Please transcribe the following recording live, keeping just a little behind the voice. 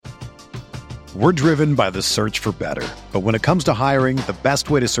We're driven by the search for better. But when it comes to hiring, the best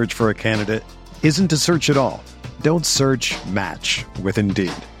way to search for a candidate isn't to search at all. Don't search, match with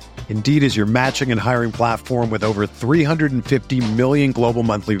Indeed. Indeed is your matching and hiring platform with over 350 million global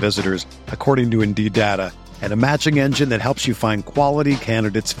monthly visitors, according to Indeed data, and a matching engine that helps you find quality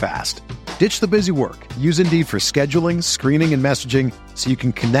candidates fast. Ditch the busy work. Use Indeed for scheduling, screening, and messaging so you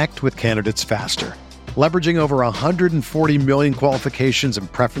can connect with candidates faster. Leveraging over 140 million qualifications and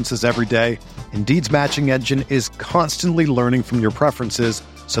preferences every day, Indeed's matching engine is constantly learning from your preferences,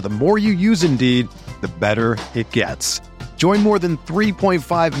 so the more you use Indeed, the better it gets. Join more than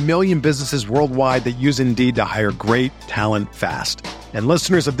 3.5 million businesses worldwide that use Indeed to hire great talent fast. And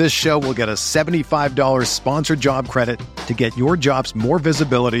listeners of this show will get a $75 sponsored job credit to get your jobs more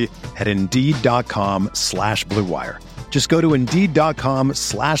visibility at Indeed.com/Blue Wire. Just go to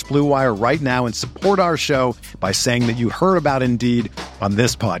Indeed.com/Blue Wire right now and support our show by saying that you heard about Indeed on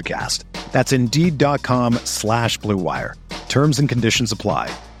this podcast. That's Indeed.com/Blue Wire. Terms and conditions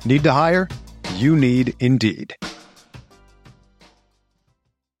apply. Need to hire? You need Indeed.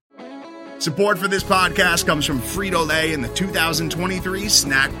 Support for this podcast comes from Frito-Lay and the 2023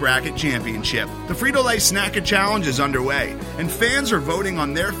 Snack Bracket Championship. The Frito-Lay Snack-It Challenge is underway, and fans are voting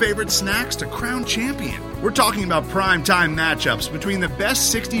on their favorite snacks to crown champion. We're talking about prime-time matchups between the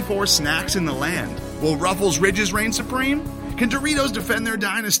best 64 snacks in the land. Will Ruffles Ridges reign supreme? Can Doritos defend their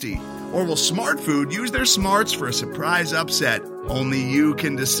dynasty? Or will Smart Food use their smarts for a surprise upset? Only you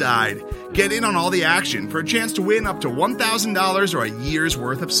can decide. Get in on all the action for a chance to win up to $1,000 or a year's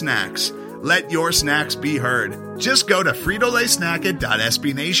worth of snacks. Let your snacks be heard. Just go to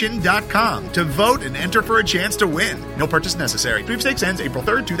fritolaysnacket.sbnation.com to vote and enter for a chance to win. No purchase necessary. Sweepstakes ends April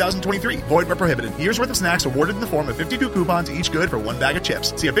 3rd, 2023. Void where prohibited. Year's worth of snacks awarded in the form of 52 coupons, each good for one bag of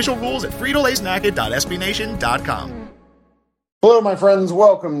chips. See official rules at fritolaysnacket.sbnation.com. Hello, my friends.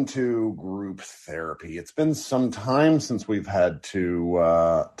 Welcome to Group Therapy. It's been some time since we've had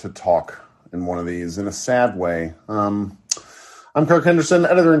to talk in one of these in a sad way. I'm Kirk Henderson,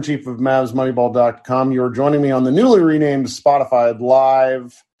 editor-in-chief of MavsMoneyball.com. You're joining me on the newly renamed Spotify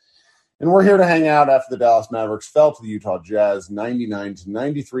Live, and we're here to hang out after the Dallas Mavericks fell to the Utah Jazz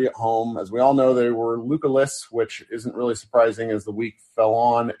 99-93 at home. As we all know, they were Luka-less, which isn't really surprising as the week fell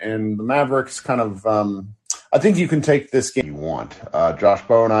on, and the Mavericks kind of I think you can take this game you want. Josh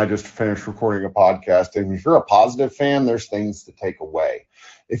Bowe and I just finished recording a podcast, and if you're a positive fan, there's things to take away.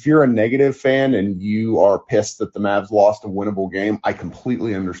 If you're a negative fan and you are pissed that the Mavs lost a winnable game, I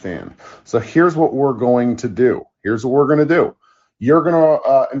completely understand. So here's what we're going to do. You're going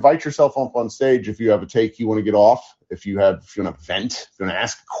to invite yourself up on stage if you have a take you want to get off. If you want to vent, if you want to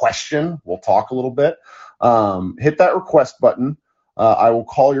ask a question, we'll talk a little bit. Hit that request button. I will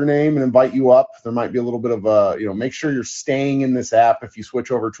call your name and invite you up. There might be a little bit of make sure you're staying in this app. If you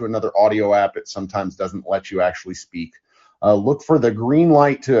switch over to another audio app, it sometimes doesn't let you actually speak. Look for the green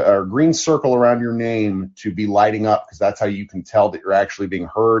light or green circle around your name to be lighting up, because that's how you can tell that you're actually being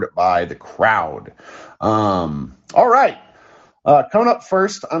heard by the crowd. All right. Coming up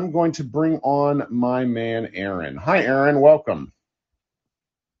first, I'm going to bring on my man, Aaron. Hi, Aaron. Welcome.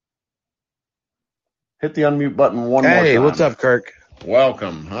 Hit the unmute button one more time. Hey, what's up, Kirk?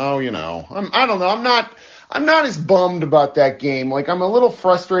 Welcome. Oh, I don't know. I'm not as bummed about that game. Like, I'm a little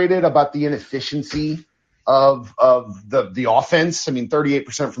frustrated about the inefficiency of the offense. I mean,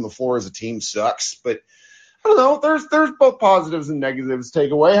 38% from the floor as a team sucks, but I don't know. There's both positives and negatives to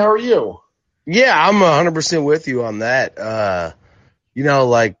take away. How are you? Yeah, I'm 100% with you on that.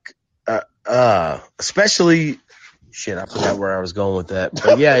 Especially shit, I forgot where I was going with that.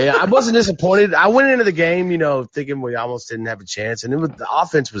 But yeah, I wasn't disappointed. I went into the game, thinking we almost didn't have a chance, and the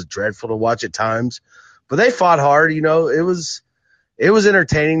offense was dreadful to watch at times, but they fought hard. It was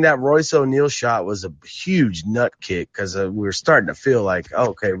entertaining. That Royce O'Neal shot was a huge nut kick because we were starting to feel like,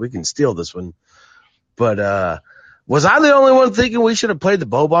 okay, we can steal this one. But was I the only one thinking we should have played the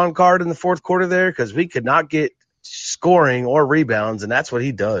Boban card in the fourth quarter there? Because we could not get scoring or rebounds, and that's what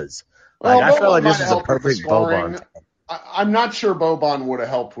he does. I felt like this was a perfect Boban. I'm not sure Boban would have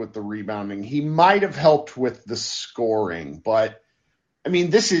helped with the rebounding. He might have helped with the scoring, but I mean,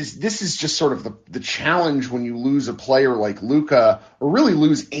 this is just sort of the challenge when you lose a player like Luka, or really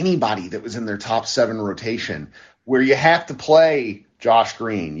lose anybody that was in their top 7 rotation, where you have to play Josh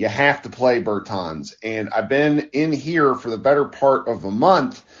Green, you have to play Bertans. And I've been in here for the better part of a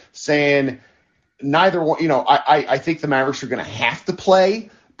month saying neither one, I think the Mavericks are going to have to play,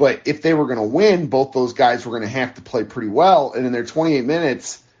 but if they were going to win, both those guys were going to have to play pretty well. And in their 28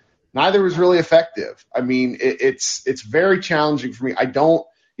 minutes, neither was really effective. I mean, it's very challenging for me.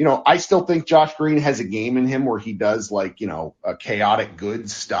 I still think Josh Green has a game in him where he does a chaotic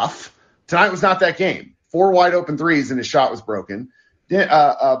good stuff Tonight was not that game. 4 wide open threes and his shot was broken.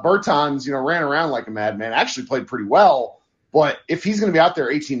 Bertans, ran around like a madman, actually played pretty well. But if he's going to be out there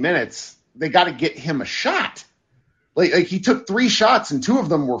 18 minutes, they got to get him a shot. Like he took 3 shots and 2 of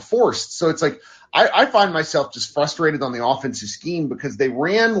them were forced. So it's like I find myself just frustrated on the offensive scheme because they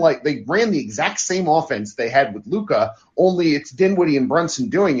ran the exact same offense they had with Luka, only it's Dinwiddie and Brunson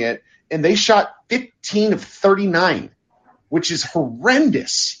doing it, and they shot 15 of 39, which is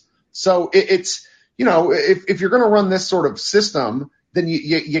horrendous. So it's if you're going to run this sort of system, then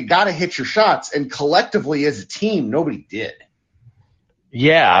you got to hit your shots, and collectively as a team, nobody did.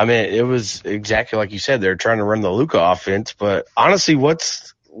 Yeah, I mean, it was exactly like you said. They're trying to run the Luka offense, but honestly, what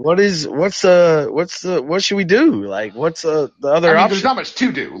should we do? Like, what's the other option? There's not much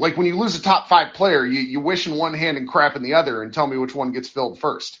to do. Like when you lose a top 5 player, you wish in one hand and crap in the other, and tell me which one gets filled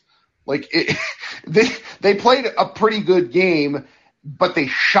first. Like they played a pretty good game, but they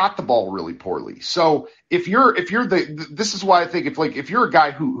shot the ball really poorly. So this is why I think if you're a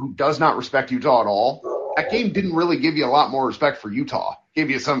guy who does not respect Utah at all, that game didn't really give you a lot more respect for Utah. Gave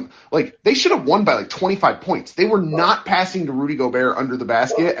you some, they should have won by 25 points. They were not passing to Rudy Gobert under the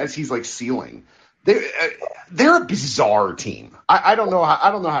basket as he's sealing. They're a bizarre team. I don't know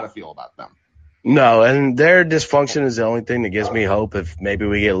how to feel about them. No, and their dysfunction is the only thing that gives me hope if maybe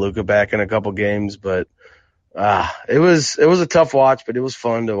we get Luka back in a couple games. But it was a tough watch, but it was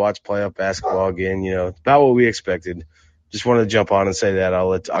fun to watch playoff basketball again. It's about what we expected. Just wanted to jump on and say that.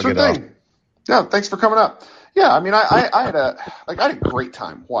 I'll get off. Yeah, thanks for coming up. Yeah, I mean, I had a great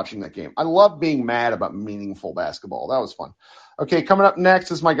time watching that game. I love being mad about meaningful basketball. That was fun. Okay, coming up next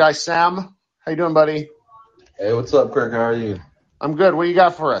is my guy Sam. How you doing, buddy? Hey, what's up, Kirk? How are you? I'm good. What do you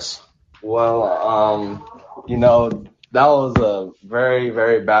got for us? Well, that was a very,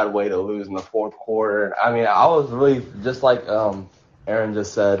 very bad way to lose in the fourth quarter. I mean, I was really just like Aaron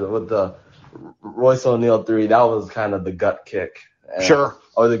just said with the Royce O'Neal 3. That was kind of the gut kick,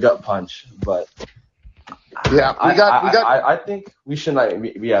 or the gut punch, but. Yeah, I think we should not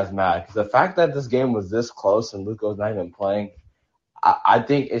be as mad because the fact that this game was this close and Luka was not even playing, I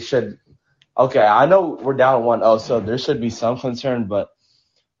think it should. Okay, I know we're down 1-0, so there should be some concern, but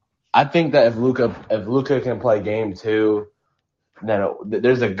I think that if Luka can play game 2, then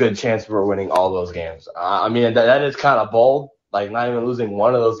there's a good chance we're winning all those games. I mean that is kind of bold, not even losing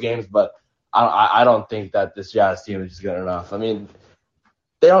one of those games, but I don't think that this Jazz team is just good enough. I mean,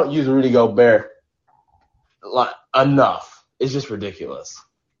 they don't use Rudy Gobert enough. It's just ridiculous.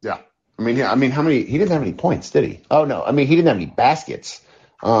 Yeah. I mean, how many? He didn't have any points, did he? Oh no. I mean, he didn't have any baskets.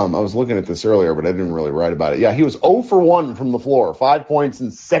 I was looking at this earlier, but I didn't really write about it. Yeah, he was 0 for 1 from the floor, 5 points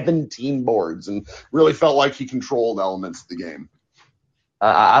and 17 boards, and really felt like he controlled elements of the game.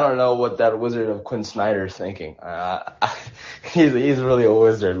 I don't know what that wizard of Quinn Snyder is thinking. He's really a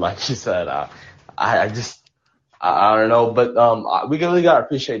wizard, like you said. I don't know, but we really gotta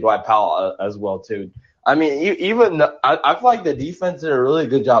appreciate Dwight Powell as well too. I mean, I feel like the defense did a really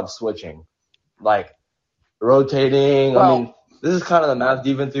good job switching, rotating. Well, I mean, this is kind of the math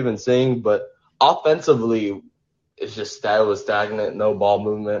defense we've been seeing, but offensively, it was stagnant, no ball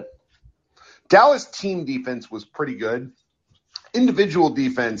movement. Dallas team defense was pretty good. Individual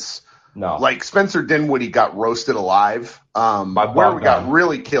defense, no. Spencer Dinwiddie got roasted alive. Where we got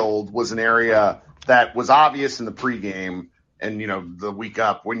really killed was an area that was obvious in the pregame. And, the week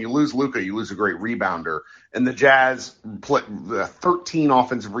up, when you lose Luka, you lose a great rebounder. And the Jazz put 13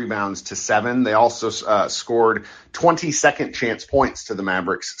 offensive rebounds to 7. They also scored 20 second chance points to the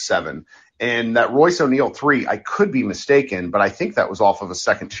Mavericks 7. And that Royce O'Neal 3, I could be mistaken, but I think that was off of a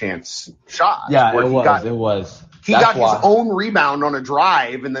second chance shot. Yeah, it was. He got his own rebound on a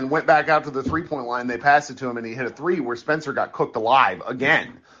drive and then went back out to the 3-point line. They passed it to him, and he hit a 3 where Spencer got cooked alive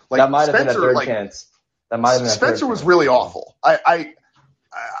again. That might have been a third chance. Spencer was really awful. I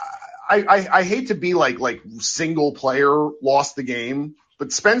hate to be like single player lost the game,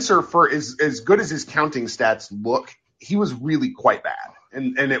 but Spencer, for as good as his counting stats look, he was really quite bad,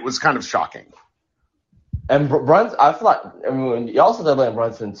 and it was kind of shocking. And Brunson, I feel like you also did blame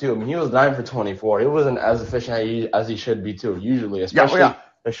Brunson too. I mean, he was 9 for 24. He wasn't as efficient as he should be too. Usually, especially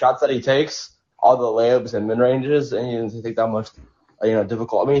the shots that he takes, all the layups and mid ranges, and he doesn't take that much,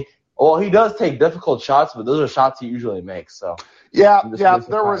 difficult. I mean. Well, he does take difficult shots, but those are shots he usually makes. So yeah.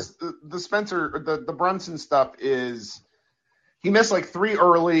 There was the Spencer, the Brunson stuff is he missed 3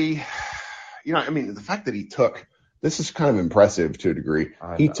 early. The fact that he took this is kind of impressive to a degree.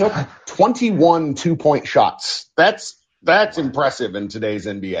 He took 21 2-point shots. That's impressive in today's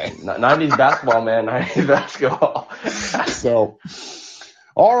NBA. 90s basketball, man. 90s basketball. So,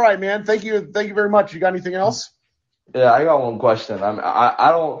 all right, man. Thank you very much. You got anything else? Yeah, I got one question.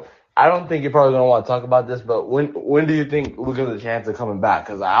 I I don't think you're probably gonna want to talk about this, but when do you think Luka has a chance of coming back?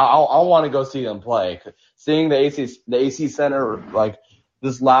 Because I want to go see them play. Seeing the AC Center like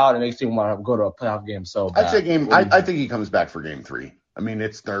this loud, it makes me want to go to a playoff game so bad. I think he comes back for Game 3. I mean,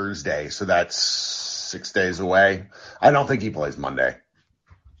 it's Thursday, so that's 6 days away. I don't think he plays Monday.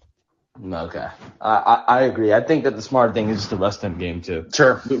 Okay, I agree. I think that the smart thing is just to rest him game 2.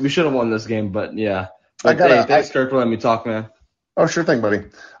 Sure, we should have won this game, but yeah. But thanks, Kirk, for letting me talk, man. Oh, sure thing, buddy.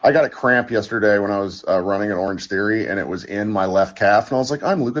 I got a cramp yesterday when I was running at Orange Theory, and it was in my left calf, and I was like,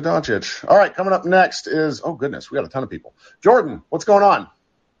 I'm Luka Doncic. All right, coming up next is, oh, goodness, we got a ton of people. Jordan, what's going on?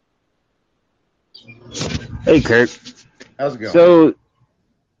 Hey, Kirk. How's it going? So,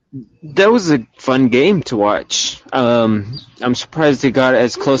 that was a fun game to watch. I'm surprised it got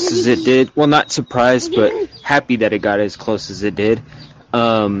as close as it did. Well, not surprised, but happy that it got as close as it did,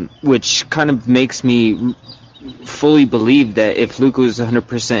 which kind of makes me fully believe that if Luka was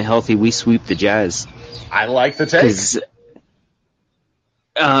 100% healthy, we sweep the Jazz. I like the take.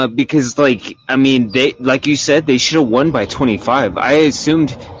 Because, they, like you said, they should have won by 25. I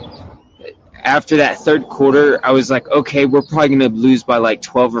assumed after that third quarter, I was like, okay, we're probably going to lose by like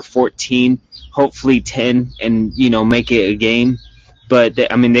 12 or 14, hopefully 10, and, make it a game. But,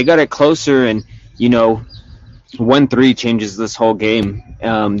 they got it closer, and, 1-3 changes this whole game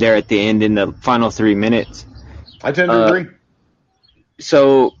there at the end in the final 3 minutes. I tend to agree.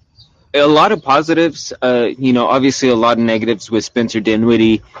 So, a lot of positives, obviously a lot of negatives with Spencer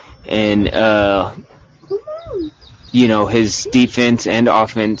Dinwiddie and, his defense and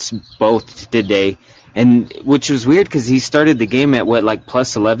offense both today. And which was weird because he started the game at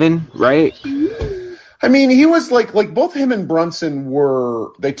plus 11, right? I mean, he was like both him and Brunson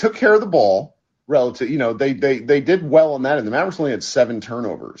they took care of the ball relative, they did well on that, and the Mavericks only had 7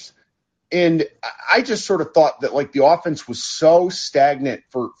 turnovers. And I just sort of thought that the offense was so stagnant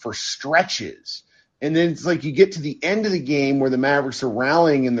for stretches. And then it's like you get to the end of the game where the Mavericks are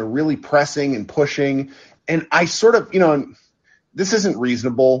rallying and they're really pressing and pushing. And I sort of, this isn't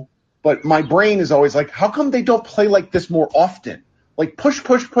reasonable, but my brain is always like, how come they don't play like this more often? Like push,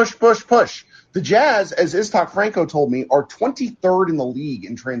 push, push, push, push. The Jazz, as Iztok Franco told me, are 23rd in the league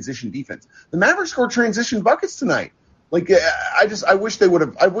in transition defense. The Mavericks scored transition buckets tonight. I wish they would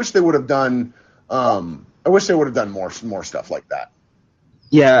have done more stuff like that.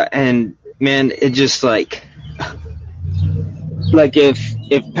 Yeah, and man, it just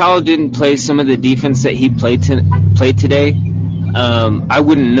if Powell didn't play some of the defense that he played today, I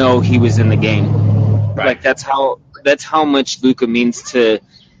wouldn't know he was in the game. Right. That's how much Luka means to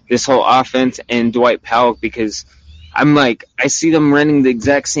this whole offense and Dwight Powell, because I see them running the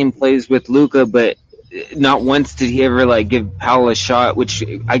exact same plays with Luka, but not once did he ever give Powell a shot, which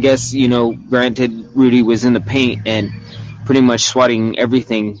I guess, granted Rudy was in the paint and pretty much swatting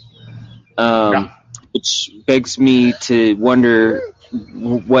everything, which begs me to wonder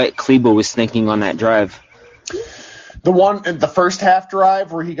what Kleba was thinking on that drive. The first half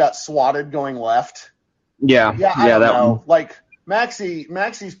drive where he got swatted going left. Yeah, I don't know. One.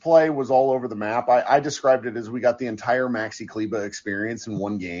 Maxi's play was all over the map. I described it as we got the entire Maxi Kleba experience in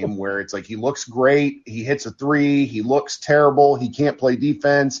one game, where it's he looks great, he hits a 3, he looks terrible, he can't play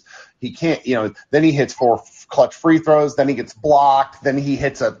defense, he can't, then he hits 4 clutch free throws, then he gets blocked, then he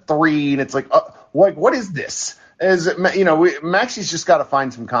hits a 3, and it's what is this? Maxi's just got to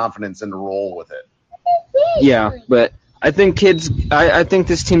find some confidence and to roll with it. Yeah, but I think I think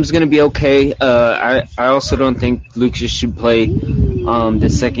this team's going to be okay. I also don't think Lucas should play the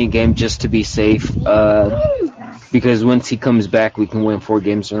second game just to be safe, because once he comes back, we can win 4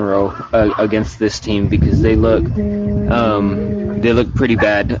 games in a row against this team, because they look pretty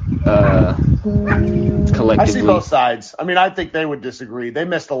bad collectively. I see both sides. I think they would disagree. They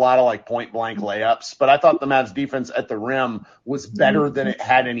missed a lot of point-blank layups, but I thought the Mavs defense at the rim was better than it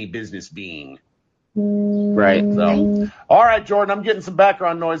had any business being. Right. So, all right, Jordan, I'm getting some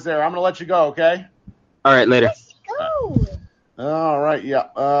background noise there. I'm going to let you go, okay? All right, later. Let's go. All right, yeah.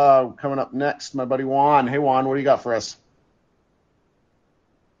 Coming up next, my buddy Juan. Hey, Juan, what do you got for us?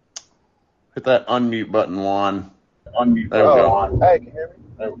 Hit that unmute button, Juan. Unmute. There we go. Hey, can you hear me?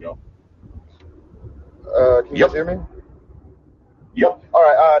 There we go. Can you guys hear me? Yep. All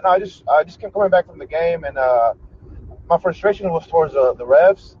right. No, I just kept coming back from the game, and my frustration was towards the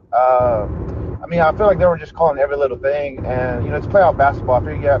refs. I feel like they were just calling every little thing, and it's playoff basketball. I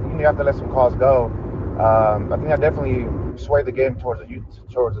feel you have to let some calls go. I think that definitely swayed the game towards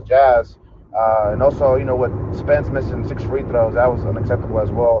the Jazz, and also with Spence missing 6 free throws, that was unacceptable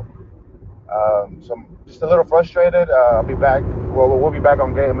as well. So I'm just a little frustrated. I'll be back. Well, we'll be back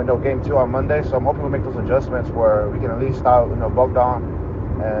on game 2 on Monday, so I'm hoping we make those adjustments where we can at least stop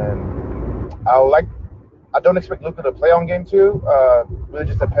Bogdan And I don't expect Luka to play on game 2. Really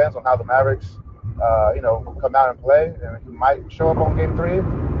just depends on how the Mavericks, come out and play. And he might show up on game 3.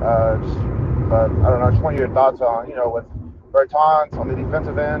 But I don't know. I just want your thoughts on, with Bertans on the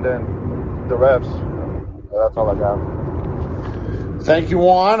defensive end and the refs. That's all I got. Thank you,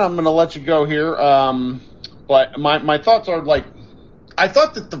 Juan. I'm going to let you go here. But my thoughts are I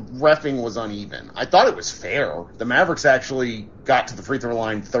thought that the reffing was uneven. I thought it was fair. The Mavericks actually got to the free throw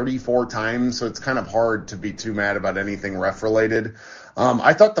line 34 times, so it's kind of hard to be too mad about anything ref related.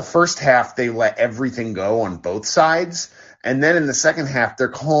 I thought the first half they let everything go on both sides, and then in the second half they're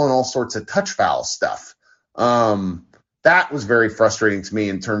calling all sorts of touch foul stuff. That was very frustrating to me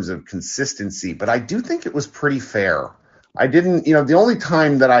in terms of consistency, but I do think it was pretty fair. I didn't, the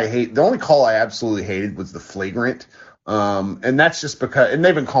only call I absolutely hated was the flagrant. And that's just because, and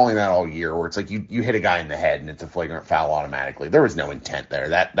they've been calling that all year, where it's like you hit a guy in the head and it's a flagrant foul automatically. There was no intent there.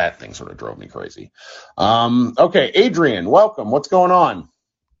 That thing sort of drove me crazy. Okay, Adrian, welcome. What's going on?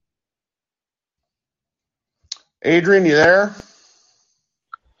 Adrian, you there?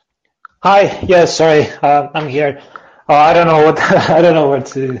 Hi. Yes, sorry. I'm here. I don't know I don't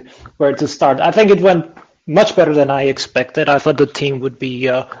know where to start. I think it went much better than I expected. I thought the team would be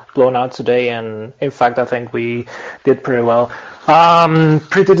blown out today, and in fact, I think we did pretty well.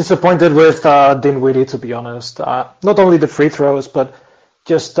 Pretty disappointed with Dinwiddie, to be honest. Not only the free throws, but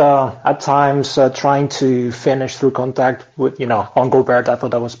just at times trying to finish through contact with, on Gobert. I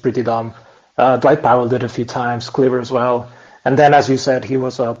thought that was pretty dumb. Dwight Powell did a few times, Cleaver as well. And then, as you said, he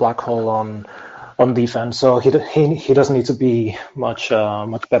was a black hole on defense, so he doesn't need to be much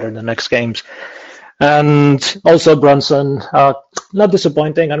better in the next games. And also Brunson, not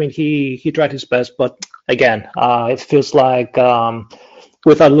disappointing. I mean, he tried his best, but again, it feels like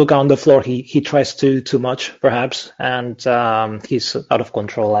without Luka on the floor, he tries too much, perhaps, and he's out of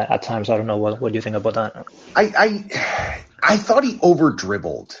control at times. I don't know what do you think about that? I thought he over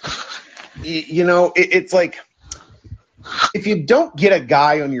dribbled. It's like, if you don't get a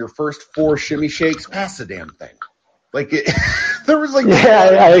guy on your first 4 shimmy shakes, pass the damn thing. There was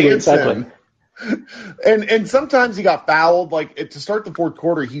I agree, exactly. And sometimes he got fouled. To start the fourth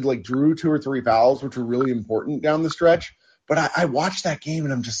quarter, he drew 2 or 3 fouls, which were really important down the stretch. But I watched that game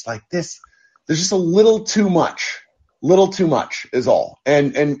and I'm just like, there's just a little too much. Little too much is all.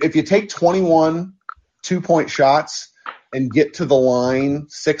 And if you take 21 2-point shots and get to the line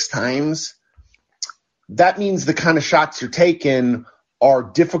 6 times, that means the kind of shots you're taking are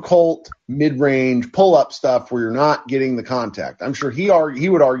difficult mid-range pull-up stuff where you're not getting the contact. I'm sure he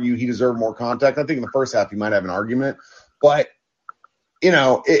would argue he deserved more contact. I think in the first half he might have an argument, but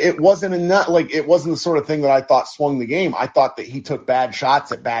it wasn't enough. It wasn't the sort of thing that I thought swung the game. I thought that he took bad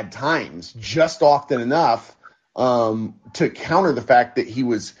shots at bad times, just often enough to counter the fact that he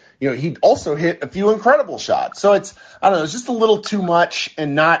was, he also hit a few incredible shots. So it's just a little too much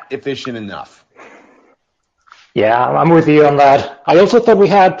and not efficient enough. Yeah, I'm with you on that. I also thought we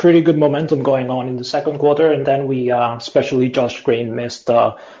had pretty good momentum going on in the second quarter, and then we, especially Josh Green, missed,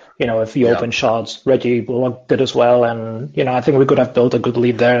 a few open shots. Reggie Bullock did as well, and I think we could have built a good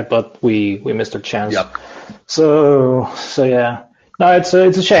lead there, but we missed a chance. Yep. So yeah. No, it's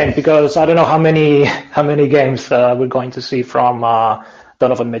a shame because I don't know how many games we're going to see from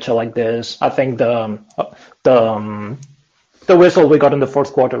Donovan Mitchell like this. I think the whistle we got in the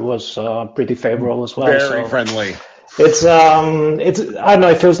fourth quarter was pretty favorable as well. Very friendly. It's I don't know.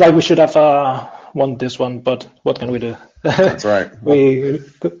 It feels like we should have won this one, but what can we do? That's right.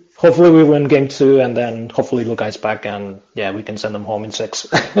 Hopefully we win game 2, and then hopefully Luka's back, and we can send them home in 6.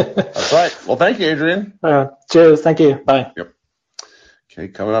 That's right. Well, thank you, Adrian. Cheers. Thank you. Bye. Yep. Okay,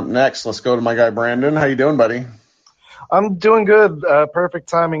 coming up next, let's go to my guy Brandon. How you doing, buddy? I'm doing good. Perfect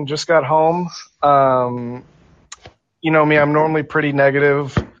timing. Just got home. You know me, I'm normally pretty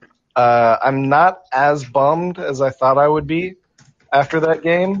negative. I'm not as bummed as I thought I would be after that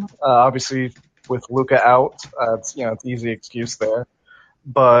game. Obviously, with Luka out, it's easy excuse there.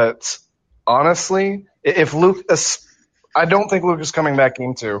 But honestly, if I don't think Luka's coming back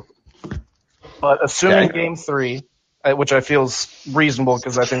game 2. But assuming game 3, which I feel is reasonable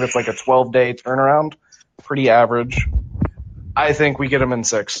because I think it's like a 12-day turnaround, pretty average. I think we get him in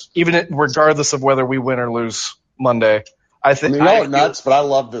 6, regardless of whether we win or lose Monday. Y'all are nuts, but I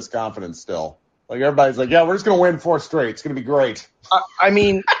love this confidence still. Everybody's like, yeah, we're just going to win 4 straight. It's going to be great.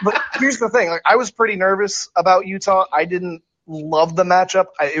 But here's the thing. I was pretty nervous about Utah. I didn't love the matchup.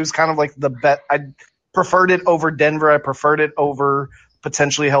 It was kind of like the bet. I preferred it over Denver. I preferred it over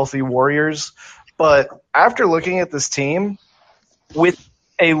potentially healthy Warriors. But after looking at this team, with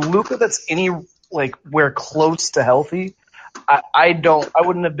a Luka that's where close to healthy, I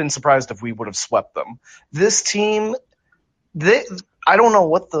wouldn't have been surprised if we would have swept them. This team, I don't know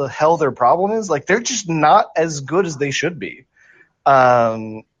what the hell their problem is. Like, they're just not as good as they should be.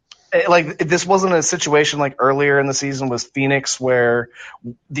 Like, this wasn't a situation like earlier in the season with Phoenix where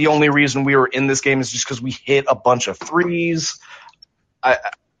the only reason we were in this game is just because we hit a bunch of threes.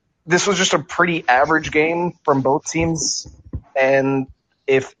 This was just a pretty average game from both teams, and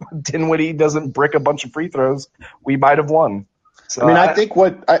if Dinwiddie doesn't brick a bunch of free throws, we might have won. So I think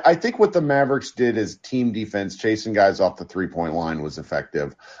what the Mavericks did as team defense, chasing guys off the 3-point line, was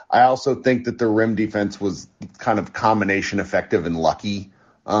effective. I also think that the rim defense was kind of combination effective and lucky.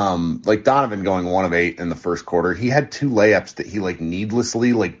 Like Donovan going 1 of 8 in the first quarter, he had 2 layups that he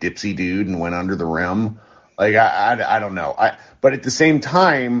needlessly dipsy dude and went under the rim. Like I don't know. But at the same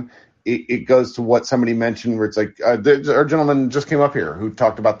time, it goes to what somebody mentioned where it's like our gentleman just came up here who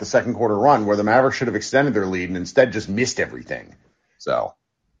talked about the second quarter run where the Mavericks should have extended their lead and instead just missed everything. So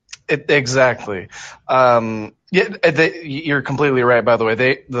exactly. You're completely right. By the way,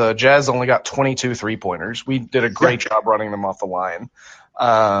 the Jazz only got 22 3-pointers. We did a great job running them off the line.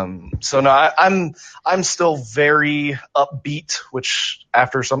 So no, I'm still very upbeat, which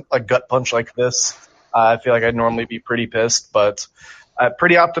after a gut punch like this, I feel like I'd normally be pretty pissed, but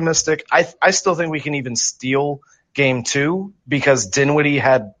pretty optimistic. I still think we can even steal game 2 because Dinwiddie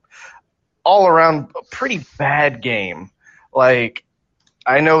had all around a pretty bad game. Like,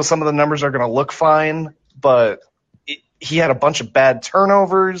 I know some of the numbers are going to look fine, but he had a bunch of bad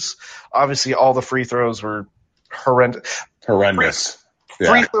turnovers. Obviously, all the free throws were horrendous.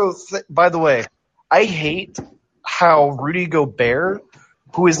 Free throws, by the way, I hate how Rudy Gobert,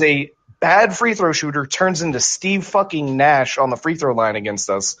 who is a bad free throw shooter, turns into Steve fucking Nash on the free throw line against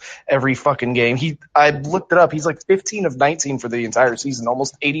us every fucking game. I looked it up. He's like 15 of 19 for the entire season,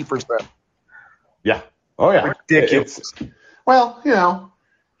 almost 80%. Yeah. Oh, yeah. Ridiculous.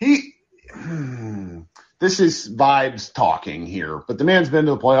 This is vibes talking here, but the man's been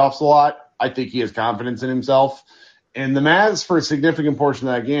to the playoffs a lot. I think he has confidence in himself. And the Mavs, for a significant portion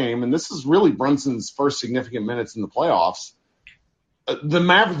of that game, and this is really Brunson's first significant minutes in the playoffs, the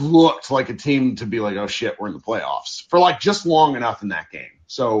Mavericks looked like a team to be like, oh shit, we're in the playoffs for just long enough in that game.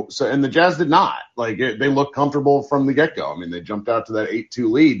 So and the Jazz did not. They looked comfortable from the get-go. I mean, they jumped out to that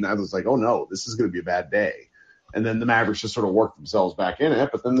 8-2 lead, and I was like, oh no, this is going to be a bad day. And then the Mavericks just sort of worked themselves back in it,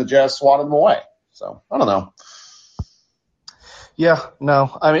 but then the Jazz swatted them away. So I don't know. Yeah,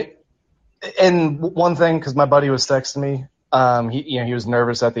 no, I mean, and one thing, because my buddy was texting me, he was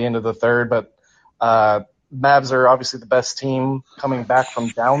nervous at the end of the third, but Mavs are obviously the best team coming back from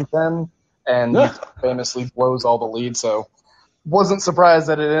down 10, and he famously blows all the lead, so wasn't surprised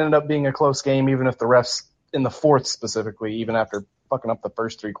that it ended up being a close game, even if the refs in the fourth specifically, even after fucking up the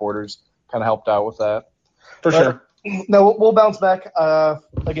first 3 quarters, kind of helped out with that. For sure. No, we'll bounce back.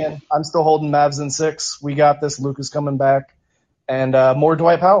 Again, I'm still holding Mavs in 6. We got this. Luke is coming back. And more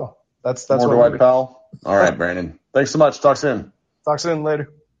Dwight Powell. That's more Dwight Powell. All right, Brandon. Thanks so much. Talk soon. Talk soon. Later.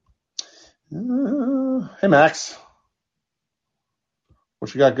 Hey, Max.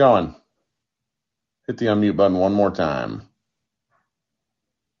 What you got going? Hit the unmute button one more time.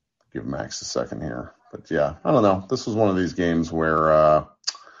 Give Max a second here. But, yeah, I don't know. This was one of these games where I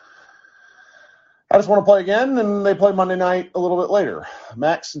just want to play again, and they play Monday night a little bit later.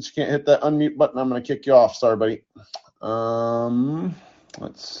 Max, since you can't hit that unmute button, I'm going to kick you off. Sorry, buddy.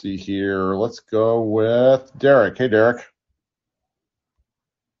 Let's see here. Let's go with Derek. Hey, Derek.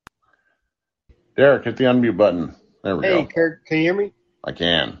 Derek, hit the unmute button. There we go. Hey, Kirk, can you hear me? I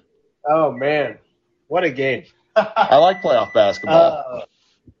can. Oh, man. What a game. I like playoff basketball.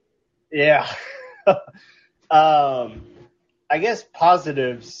 Yeah. I guess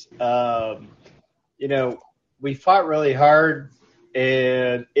positives, we fought really hard,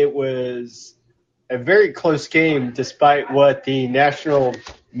 and it was a very close game despite what the national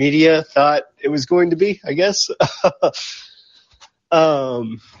media thought it was going to be, I guess.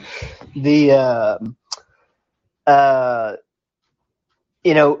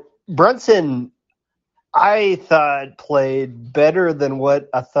 Brunson, I thought played better than what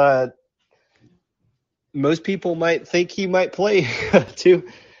I thought most people might think he might play too.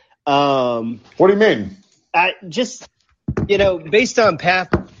 What do you mean? Based on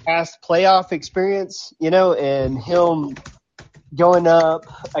past playoff experience, and him going up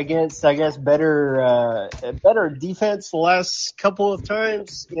against, I guess, better defense the last couple of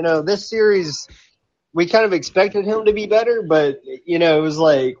times. This series, we kind of expected him to be better, but, it was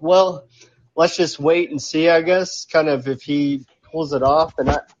like, well, let's just wait and see, I guess, kind of if he pulls it off. And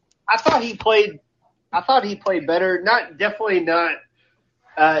I thought he played better.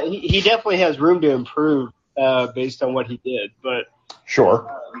 He definitely has room to improve based on what he did. But sure.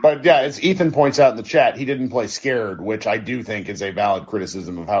 But, yeah, as Ethan points out in the chat, he didn't play scared, which I do think is a valid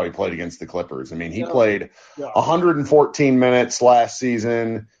criticism of how he played against the Clippers. I mean, he played 114 minutes last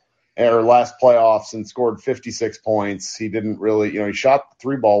season or last playoffs and scored 56 points. He didn't really, he shot the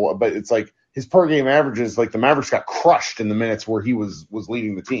three ball, but it's like his per game averages, like the Mavericks got crushed in the minutes where he was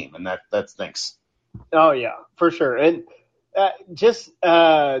leading the team, and that stinks. Oh yeah, for sure. And the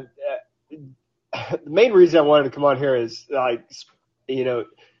main reason I wanted to come on here is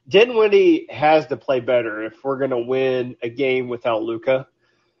Dinwiddie has to play better if we're going to win a game without Luka.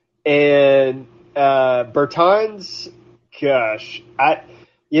 And Bertans, gosh,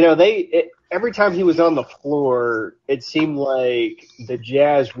 every time he was on the floor, it seemed like the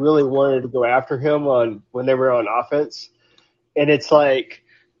Jazz really wanted to go after him when they were on offense. And it's like,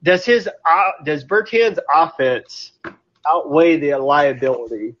 does Bertans' offense outweigh the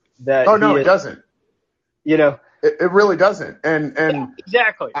liability that? Oh no, it doesn't. It really doesn't. And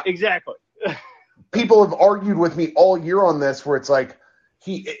exactly. People have argued with me all year on this, where it's like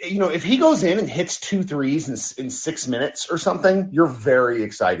if he goes in and hits 2 threes in 6 minutes or something, you're very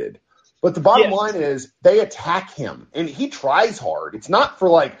excited. But the bottom line is they attack him, and he tries hard. It's not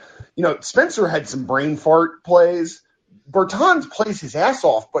for Spencer had some brain fart plays. Bertans plays his ass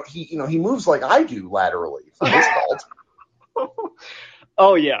off, but he moves like I do laterally. It's not his fault.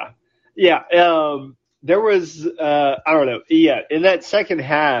 Oh yeah. There was I don't know. Yeah, in that second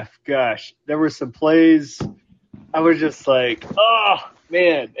half, gosh, there were some plays. I was just like, oh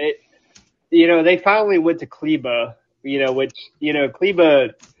man, they finally went to Kleba, which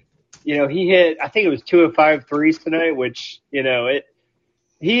Kleba. He hit, I think it was 2 of 5 threes tonight, which,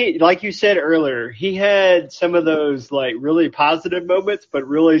 he, like you said earlier, he had some of those like really positive moments, but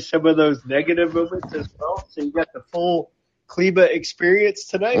really some of those negative moments as well. So you got the full Kleba experience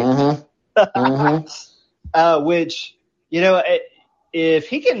tonight, which, if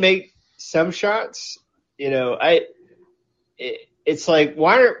he can make some shots, it's like,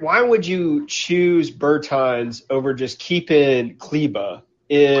 why would you choose Bertans over just keeping Kleba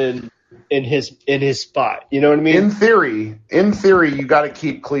in his spot? You know what I mean? In theory, you got to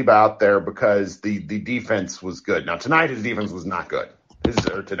keep Kleba out there because the defense was good. Now tonight his defense was not good.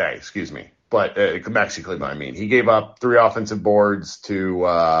 Today, excuse me. But Maxi Kleba, I mean, he gave up 3 offensive boards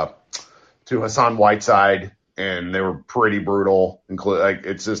to Hassan Whiteside, and they were pretty brutal.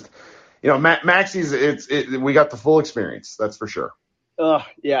 It's just, Maxi's. We got the full experience. That's for sure.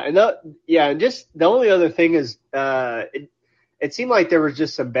 And just the only other thing is, it seemed like there was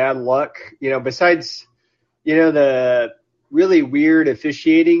just some bad luck, besides, the really weird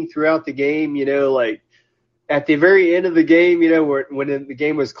officiating throughout the game, like at the very end of the game, when the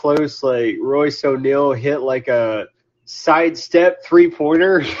game was close, like Royce O'Neal hit like a sidestep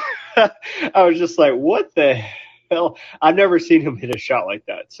 3-pointer. I was just like, what the hell? I've never seen him hit a shot like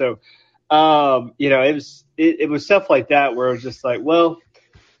that. So, it was stuff like that where it was just like, well,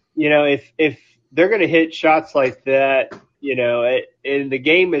 if they're going to hit shots like that, and the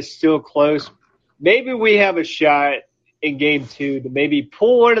game is still close, maybe we have a shot in game 2 to maybe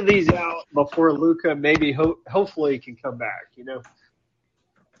pull one of these out before Luka maybe hopefully can come back,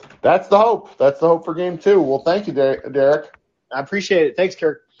 That's the hope. That's the hope for game 2. Well, thank you, Derek. I appreciate it. Thanks,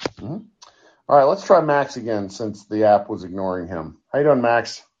 Kirk. Mm-hmm. All right, let's try Max again since the app was ignoring him. How you doing,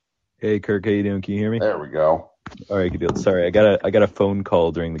 Max? Hey, Kirk. How you doing? Can you hear me? There we go. All right, good deal. Sorry, I got a phone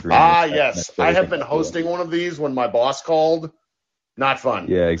call during the green. Yes. I have been hosting one of these when my boss called. Not fun.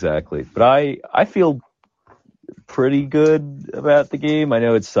 Yeah, exactly. But I feel pretty good about the game. I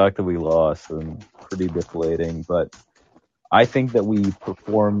know it sucked that we lost and pretty deflating, but I think that we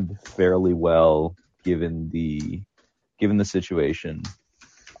performed fairly well given the situation.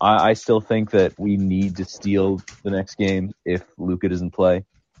 I still think that we need to steal the next game if Luka doesn't play.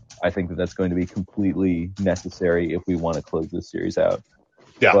 I think that that's going to be completely necessary if we want to close this series out.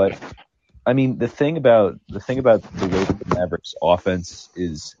 Yeah. But I mean, the thing about the way that the Mavericks offense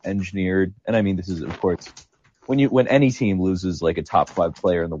is engineered, and I mean, this is of course when any team loses like a top 5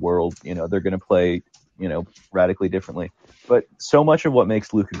 player in the world, they're going to play, radically differently. But so much of what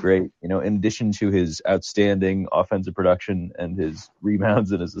makes Luka great, in addition to his outstanding offensive production and his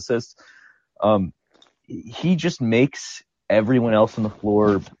rebounds and his assists, he just makes everyone else on the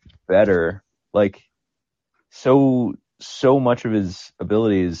floor better. Like so much of his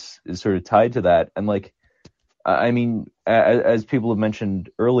ability is sort of tied to that. And like, I mean, as people have mentioned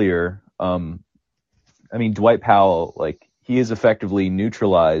earlier, Dwight Powell, like he is effectively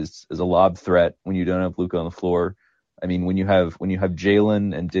neutralized as a lob threat when you don't have Luka on the floor. I mean, when you have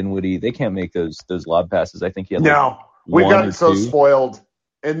Jalen and Dinwiddie, they can't make those lob passes. I think he had we've gotten so spoiled.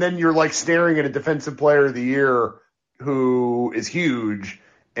 and then you're like staring at a defensive player of the year who is huge.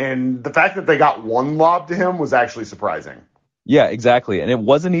 And the fact that they got one lob to him was actually surprising. Yeah, exactly. And it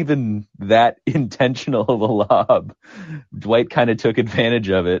wasn't even that intentional of a lob. Dwight kind of took advantage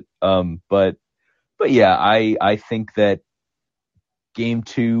of it. But yeah, I think that game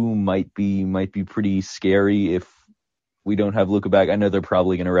 2 might be pretty scary if we don't have Luka back. I know they're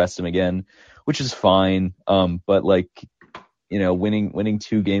probably going to rest him again, which is fine. But like, winning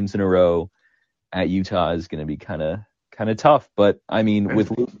 2 games in a row at Utah is going to be kind of tough. But I mean,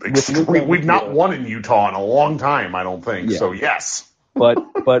 with Luka, we've not won in Utah in a long time, I don't think. Yeah. So yes. But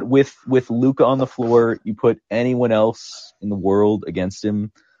with Luka on the floor, you put anyone else in the world against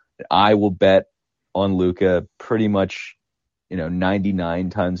him, I will bet on Luka pretty much 99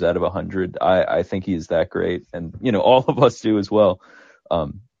 times out of 100. I think he is that great, and all of us do as well.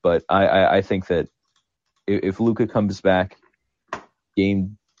 But I think that if Luka comes back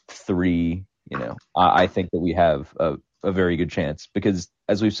game 3, I think that we have a very good chance, because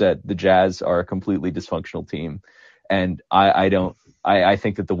as we've said, the Jazz are a completely dysfunctional team, and I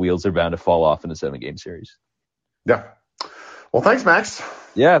think that the wheels are bound to fall off in a 7-game series. Yeah. Well, thanks, Max.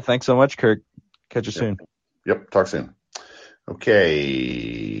 Yeah, thanks so much, Kirk. Catch you soon. Yep, talk soon.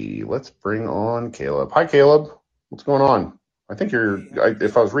 Okay, let's bring on Caleb. Hi, Caleb. What's going on? I think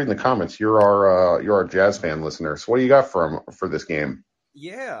if I was reading the comments, you're our Jazz fan listener. So what do you got for this game?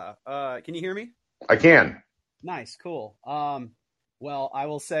 Yeah. Can you hear me? I can. Nice, cool. Well, I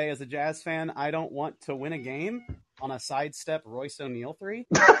will say, as a Jazz fan, I don't want to win a game on a sidestep Royce O'Neal 3.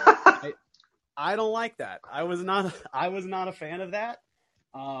 I don't like that. I was not a fan of that.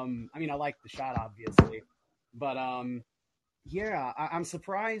 I mean, I like the shot, obviously, but yeah, I'm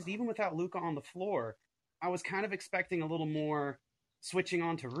surprised. Even without Luka on the floor, I was kind of expecting a little more switching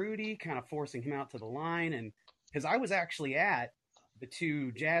on to Rudy, kind of forcing him out to the line, and because I was actually at the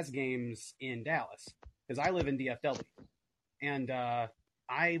 2 Jazz games in Dallas, because I live in DFW. And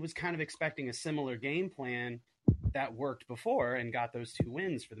I was kind of expecting a similar game plan that worked before and got those 2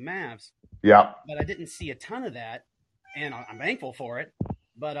 wins for the Mavs. Yeah. But I didn't see a ton of that, and I'm thankful for it.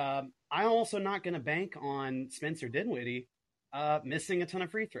 But I'm also not going to bank on Spencer Dinwiddie missing a ton of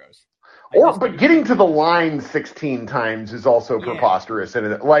free throws. But getting to the line 16 times is also preposterous. And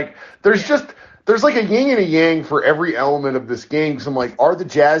there's like a yin and a yang for every element of this game. Because I'm like, are the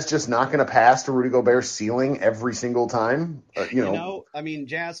Jazz just not going to pass to Rudy Gobert's ceiling every single time? I mean,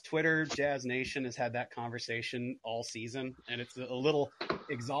 Jazz Twitter, Jazz Nation has had that conversation all season, and it's a little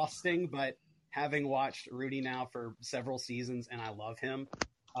exhausting. But having watched Rudy now for several seasons, and I love him,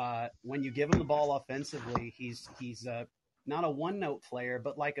 when you give him the ball offensively, he's not a one-note player,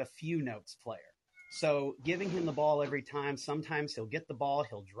 but like a few notes player. So giving him the ball every time, sometimes he'll get the ball,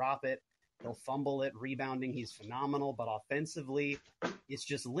 he'll drop it, he'll fumble it. Rebounding, he's phenomenal, but offensively, it's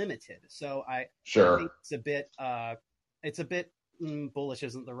just limited. So I think it's a bit bullish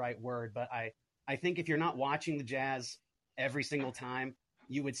isn't the right word, but I think if you're not watching the Jazz every single time,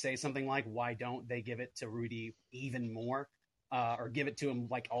 you would say something like, why don't they give it to Rudy even more, or give it to him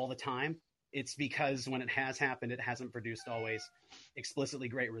like all the time? It's because when it has happened, it hasn't produced always explicitly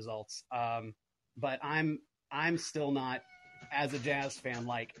great results. But I'm still not, as a Jazz fan,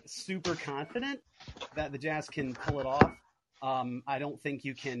 like super confident that the Jazz can pull it off. I don't think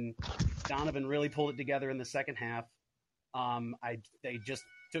you can. Donovan really pulled it together in the second half. They just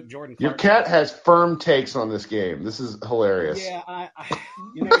took Jordan Clarkson. Your cat has firm takes on this game. This is hilarious. Yeah,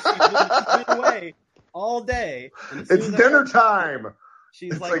 she's been away all day. It's dinner time.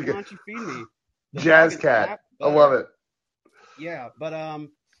 She's like, why don't you feed me? Jazz cat. I love it. Yeah, but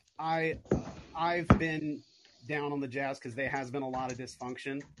I've been down on the Jazz because there has been a lot of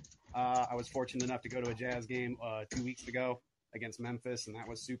dysfunction. I was fortunate enough to go to a Jazz game 2 weeks ago against Memphis, and that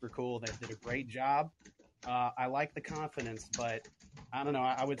was super cool. They did a great job. I like the confidence, but I don't know.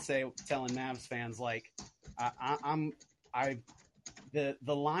 I would say telling Mavs fans like the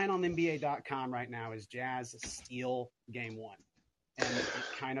line on NBA.com right now is Jazz steal game 1. And it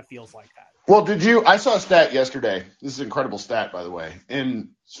kind of feels like that. Well, I saw a stat yesterday. This is an incredible stat, by the way. In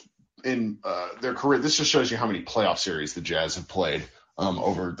their career, this just shows you how many playoff series the Jazz have played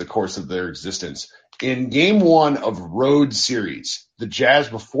over the course of their existence. In game 1 of road series, the Jazz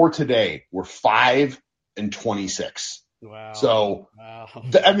before today were 5-26. Wow. So,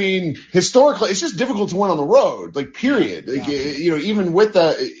 I mean, historically, it's just difficult to win on the road, like, period. Like, even with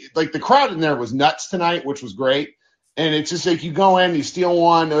the crowd in there was nuts tonight, which was great. And it's just like you go in, you steal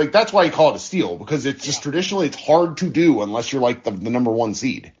one. Like that's why you call it a steal, because it's just traditionally it's hard to do unless you're like the number 1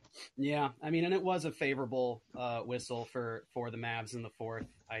 seed. Yeah, I mean, and it was a favorable whistle for the Mavs in the fourth,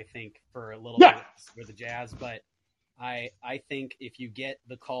 I think, for a little bit for the Jazz. But I think if you get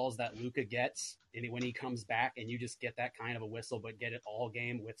the calls that Luka gets and when he comes back and you just get that kind of a whistle, but get it all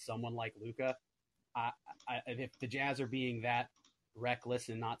game with someone like Luka, if the Jazz are being that reckless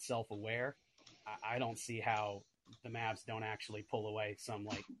and not self-aware, I don't see how the Mavs don't actually pull away some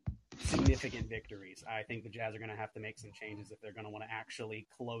like significant victories. I think the Jazz are going to have to make some changes if they're going to want to actually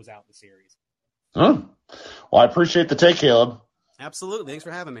close out the series. Oh, well, I appreciate the take, Caleb. Absolutely. Thanks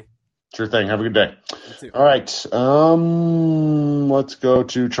for having me. Sure thing. Have a good day. You too. All right. Let's go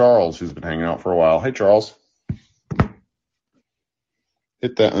to Charles, who's been hanging out for a while. Hey, Charles.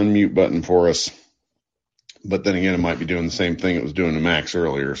 Hit that unmute button for us. But then again, it might be doing the same thing it was doing to Max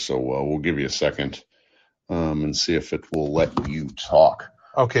earlier. So we'll give you a second and see if it will let you talk.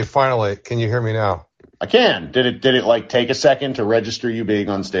 Okay, finally. Can you hear me now? I can. Did it like take a second to register you being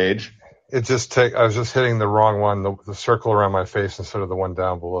on stage? I was just hitting the wrong one, the circle around my face instead of the one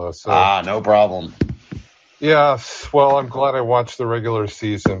down below. So. No problem. Yeah, well, I'm glad I watched the regular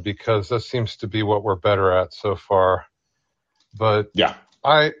season because that seems to be what we're better at so far. But yeah,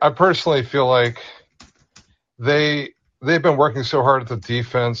 I personally feel like they've been working so hard at the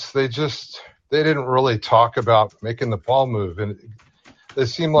defense. They didn't really talk about making the ball move, and it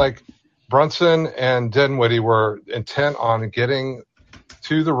seemed like Brunson and Dinwiddie were intent on getting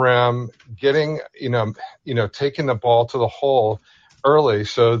to the rim, getting taking the ball to the hole early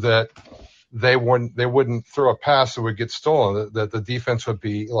so that they wouldn't throw a pass that would get stolen, that the defense would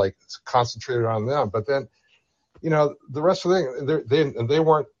be like concentrated on them. But then, the rest of the thing, they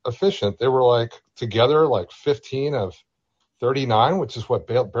weren't efficient. They were like together like 15 of 39, which is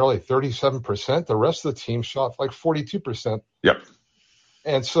barely 37%. The rest of the team shot like 42%. Yep.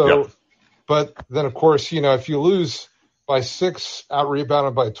 And so, but then of course, if you lose by 6, out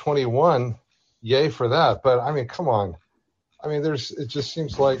rebounded by 21, yay for that. But I mean, come on. I mean, it just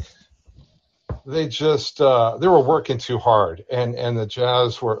seems like they were working too hard, and the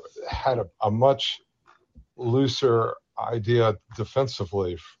Jazz had a much looser idea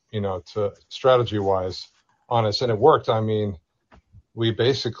defensively, to strategy wise on us, and it worked. I mean, we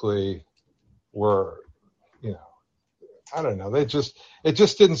basically were, I don't know. It just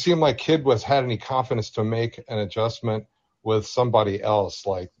didn't seem like Kidd had any confidence to make an adjustment with somebody else,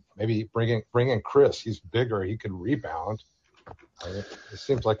 like maybe bring in Chris. He's bigger. He could rebound. It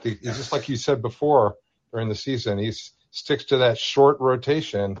seems like he's just like you said before during the season. He sticks to that short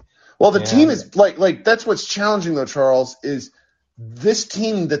rotation. Well, the team is like that's what's challenging though, Charles, is this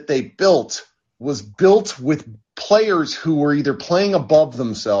team that they built was built with players who were either playing above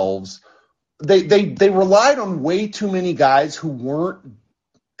themselves. They relied on way too many guys who weren't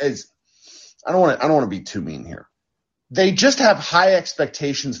as I don't want to be too mean here. They just have high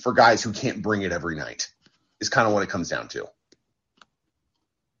expectations for guys who can't bring it every night. Is kind of what it comes down to.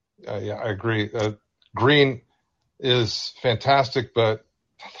 Yeah, I agree. Green is fantastic, but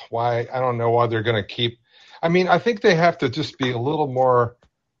why? I don't know why they're going to keep. I mean, I think they have to just be a little more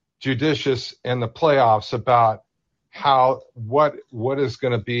judicious in the playoffs about what is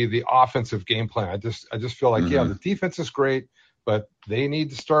going to be the offensive game plan. I just feel like the defense is great, but they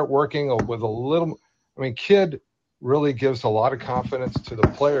need to start working with a little. I mean, Kidd really gives a lot of confidence to the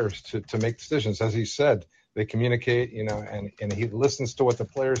players to make decisions. As he said, they communicate, and he listens to what the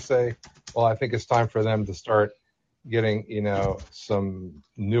players say. Well, I think it's time for them to start getting, some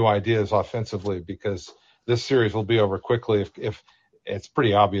new ideas offensively, because this series will be over quickly if it's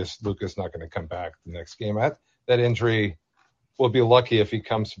pretty obvious Luka's not going to come back the next game. That injury, we'll be lucky if he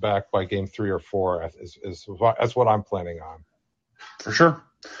comes back by game 3 or 4. That's what I'm planning on. For sure.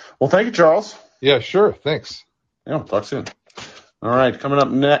 Well, thank you, Charles. Yeah, sure. Thanks. Yeah, talk soon. All right, coming up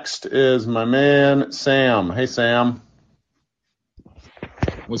next is my man, Sam. Hey, Sam.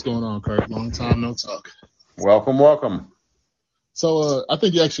 What's going on, Kurt? Long time no talk. Welcome. So I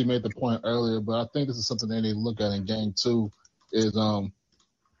think you actually made the point earlier, but I think this is something they need to look at in game 2 is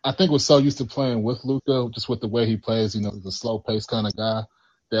I think we're so used to playing with Luka, just with the way he plays, the slow-paced kind of guy,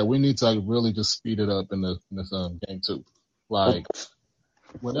 that we need to really just speed it up in this game 2. Like,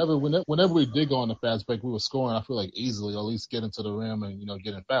 whenever we did go on the fast break, we were scoring, I feel like, easily, or at least getting to the rim and,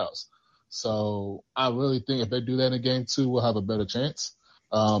 getting fouls. So I really think if they do that in game 2, we'll have a better chance.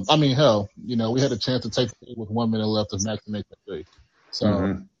 I mean, hell, we had a chance to take the lead with 1 minute left of Max to make the 3.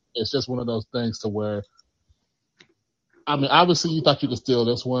 So it's just one of those things to where, I mean, obviously you thought you could steal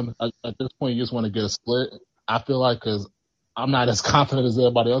this one. At this point, you just want to get a split. I feel like, because I'm not as confident as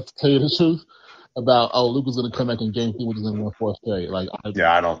everybody else, to tell you the truth, about, Luka's going to come back in game 3, which is going to win 4th straight.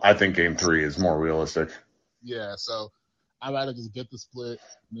 I think game 3 is more realistic. Yeah, so I'd rather just get the split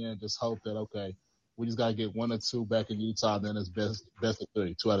and then just hope that, okay, we just got to get 1 or 2 back in Utah, then it's best of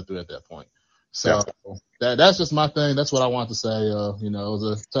 3, 2 out of 3 at that point. So that's just my thing. That's what I want to say. It was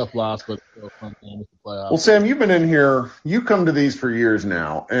a tough loss, but still a fun game with the playoffs. Well, Sam, you've been in here. You come to these for years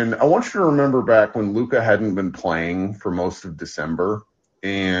now, and I want you to remember back when Luka hadn't been playing for most of December,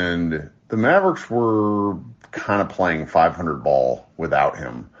 and the Mavericks were kind of playing 500 ball without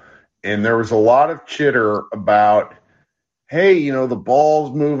him. And there was a lot of chitter about, hey, the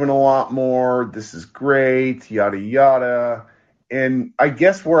ball's moving a lot more. This is great, yada, yada. And I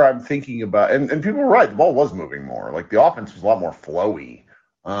guess where I'm thinking about, and people were right, the ball was moving more. Like, the offense was a lot more flowy.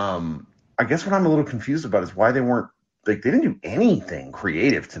 I guess what I'm a little confused about is why they weren't, they didn't do anything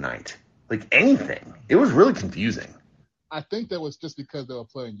creative tonight. Like, anything. It was really confusing. I think that was just because they were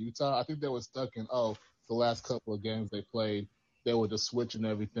playing Utah. I think they were stuck in, the last couple of games they played, they were just switching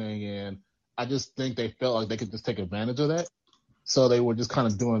everything. And I just think they felt like they could just take advantage of that. So they were just kind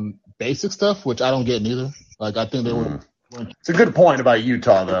of doing basic stuff, which I don't get neither. Like, I think they were. It's a good point about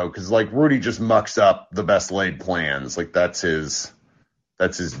Utah, though, because, Rudy just mucks up the best laid plans. That's his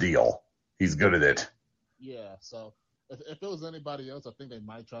deal. He's good at it. Yeah, so if it was anybody else, I think they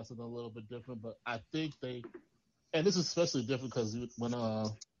might try something a little bit different. But I think and this is especially different because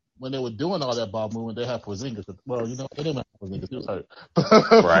when they were doing all that ball movement, they had Porzingis. Well, they didn't have Porzingis. He was hurt.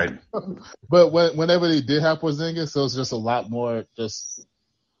 Right. But whenever they did have Porzingis, it was just a lot more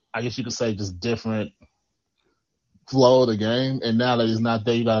I guess you could say, just different flow of the game. And now that he's not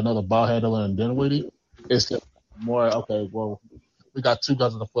there, you got another ball handler and Dinwiddie. It's just more, okay, well, we got two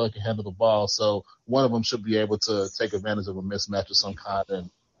guys on the floor that can handle the ball, so one of them should be able to take advantage of a mismatch of some kind and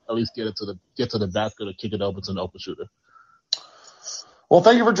at least get to the basket or kick it over to an open shooter. Well,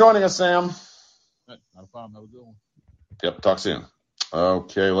 thank you for joining us, Sam. Not a problem. Have a good one. Yep, talk soon.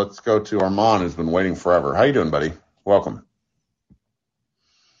 Okay, let's go to Armand, who's been waiting forever. How you doing, buddy? Welcome.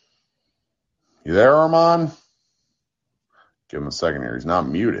 You there, Armand? Give him a second here. He's not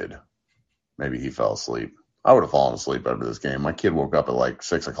muted. Maybe he fell asleep. I would have fallen asleep after this game. My kid woke up at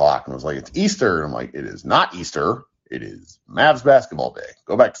 6 o'clock and was like, it's Easter. And I'm like, it is not Easter. It is Mavs basketball day.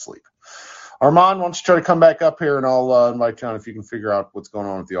 Go back to sleep. Armand, why don't you try to come back up here, and I'll invite you on if you can figure out what's going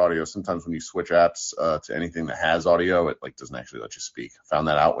on with the audio. Sometimes when you switch apps to anything that has audio, it doesn't actually let you speak. I found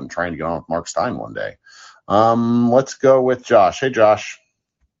that out when trying to get on with Mark Stein one day. Let's go with Josh. Hey, Josh.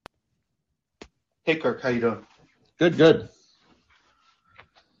 Hey, Kirk. How you doing? Good.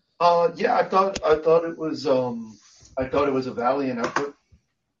 Yeah, I thought it was a valiant effort.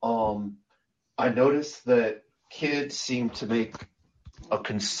 I noticed that kids seemed to make a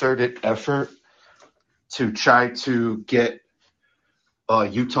concerted effort to try to get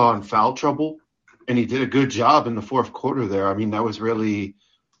Utah in foul trouble, and he did a good job in the fourth quarter there. I mean, that was really,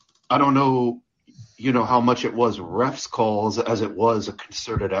 I don't know, how much it was refs calls as it was a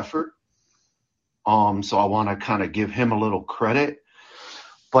concerted effort. So I want to kind of give him a little credit.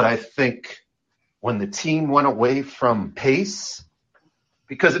 But I think when the team went away from pace,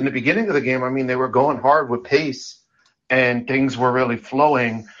 because in the beginning of the game, I mean, they were going hard with pace and things were really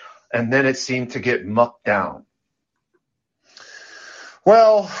flowing, and then it seemed to get mucked down.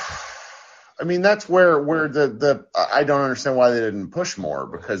 Well, I mean, that's where the I don't understand why they didn't push more,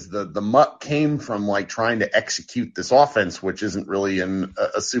 because the muck came from trying to execute this offense, which isn't really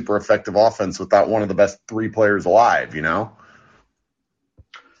a super effective offense without one of the best three players alive,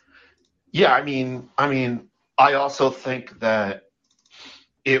 Yeah, I mean, I also think that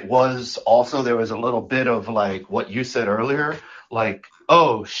it was also, there was a little bit of what you said earlier,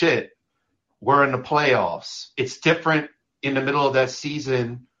 oh shit, we're in the playoffs. It's different in the middle of that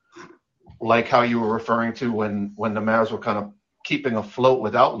season, like how you were referring to when the Mavs were kind of keeping afloat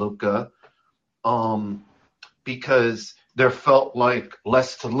without Luka, because there felt like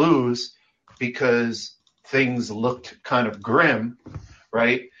less to lose because things looked kind of grim,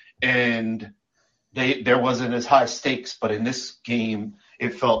 right? And there wasn't as high stakes, but in this game,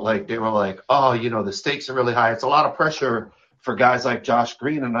 it felt like they were the stakes are really high. It's a lot of pressure for guys like Josh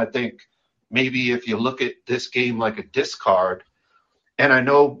Green. And I think maybe if you look at this game like a discard, and I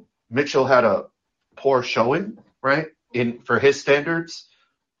know Mitchell had a poor showing, right, for his standards,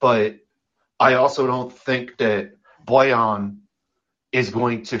 but I also don't think that Bojan is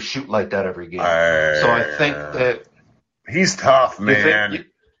going to shoot like that every game. So I think that he's tough, man.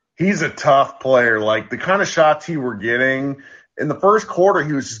 He's a tough player. The kind of shots he were getting in the first quarter,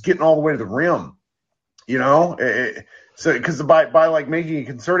 he was just getting all the way to the rim, So because by making a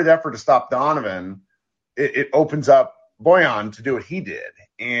concerted effort to stop Donovan, it opens up Bojan to do what he did,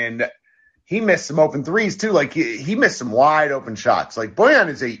 and he missed some open threes too. He missed some wide open shots. Bojan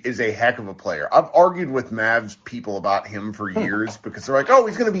is a heck of a player. I've argued with Mavs people about him for years because they're oh,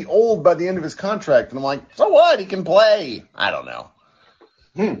 he's going to be old by the end of his contract, and I'm so what? He can play. I don't know.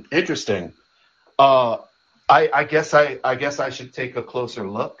 Interesting. I guess I should take a closer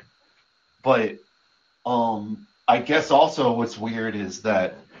look, but I guess also what's weird is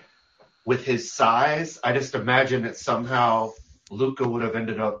that with his size, I just imagine that somehow Luka would have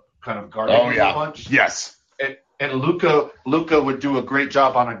ended up kind of guarding him a bunch. Yes. And Luka would do a great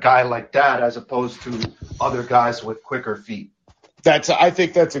job on a guy like that as opposed to other guys with quicker feet. I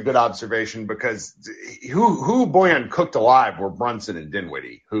think that's a good observation because who Boyan cooked alive were Brunson and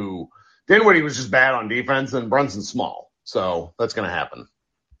Dinwiddie, who Dinwiddie was just bad on defense and Brunson's small. So that's going to happen.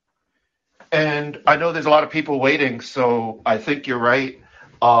 And I know there's a lot of people waiting, so I think you're right.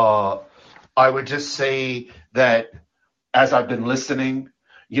 I would just say that as I've been listening,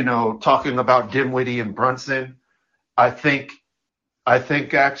 talking about Dinwiddie and Brunson, I think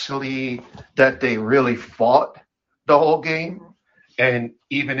actually that they really fought the whole game. And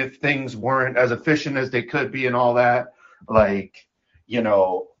even if things weren't as efficient as they could be and all that,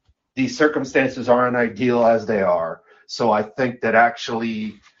 these circumstances aren't ideal as they are. So I think that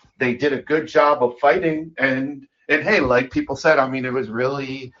actually they did a good job of fighting. And hey, like people said, I mean, it was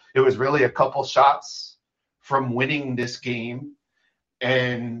really a couple shots from winning this game.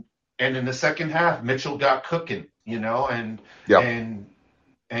 And in the second half, Mitchell got cooking, and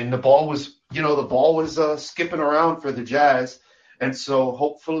the ball was skipping around for the Jazz. And so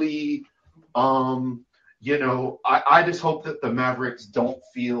hopefully, I just hope that the Mavericks don't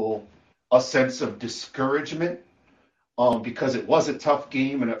feel a sense of discouragement because it was a tough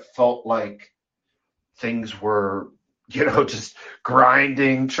game and it felt like things were, just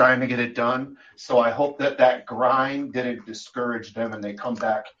grinding, trying to get it done. So I hope that grind didn't discourage them and they come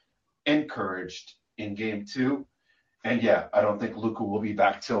back encouraged in game 2. And yeah, I don't think Luka will be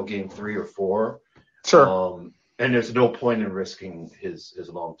back till game 3 or 4. Sure. And there's no point in risking his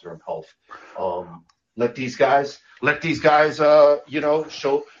long-term health. Let these guys,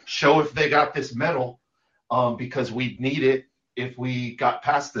 show if they got this medal, because we need it. If we got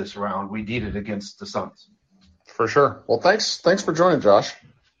past this round, we need it against the Suns. For sure. Well, thanks for joining, Josh.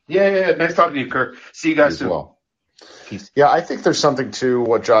 Yeah. Nice talking to you, Kirk. See you guys soon. Well. Yeah, I think there's something to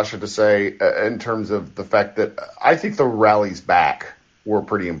what Josh had to say in terms of the fact that I think the rallies back were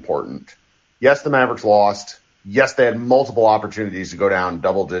pretty important. Yes, the Mavericks lost. Yes, they had multiple opportunities to go down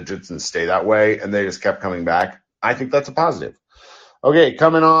double digits and stay that way, and they just kept coming back. I think that's a positive. Okay,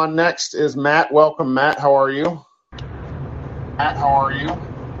 coming on next is Matt. Welcome, Matt. How are you?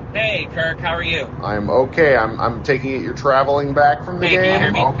 Hey, Kirk. How are you? I'm okay. I'm taking it you're traveling back from the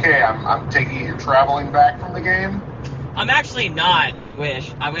game. Okay, I'm taking it you're traveling back from the game. I'm actually not.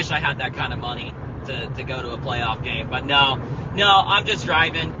 I wish I had that kind of money to go to a playoff game, but no, I'm just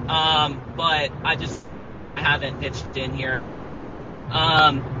driving. But I haven't pitched in here.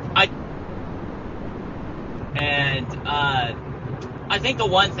 I think the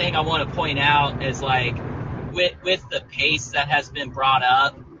one thing I want to point out is with the pace that has been brought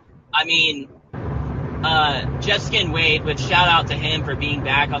up. I mean, Jessica Wade, which shout out to him for being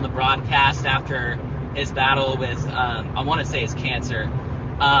back on the broadcast after his battle with, I want to say his cancer.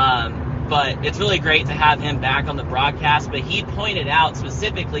 But it's really great to have him back on the broadcast. But he pointed out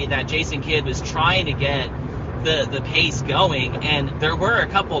specifically that Jason Kidd was trying to get the pace going. And there were a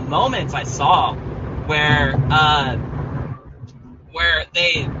couple moments I saw where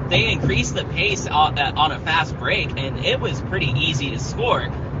they increased the pace on a fast break, and it was pretty easy to score.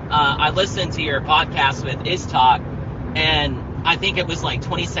 I listened to your podcast with Istok, and I think it was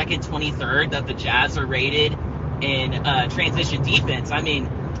 22nd, 23rd that the Jazz are rated in transition defense. I mean,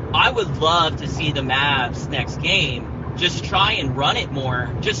 I would love to see the Mavs next game just try and run it more.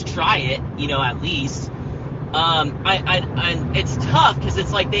 Just try it, at least. It's tough because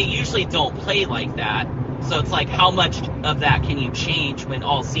it's they usually don't play like that. So it's how much of that can you change when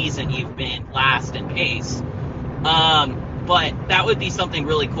all season you've been last in pace? But that would be something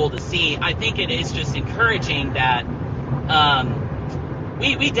really cool to see. I think it is just encouraging that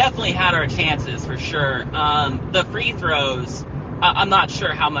we definitely had our chances for sure. The free throws, I'm not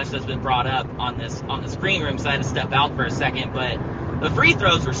sure how much has been brought up on the screen room, so I had to step out for a second. But the free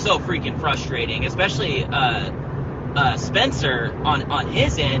throws were so freaking frustrating, especially Spencer on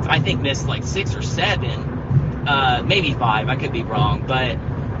his end. I think missed 6 or 7, maybe 5. I could be wrong, but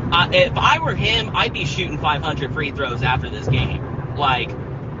if I were him, I'd be shooting 500 free throws after this game.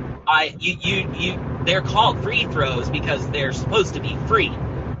 They're called free throws because they're supposed to be free,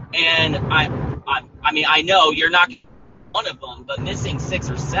 and I mean, I know you're not one of them, but missing 6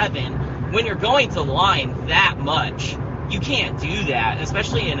 or 7 when you're going to line that much, you can't do that,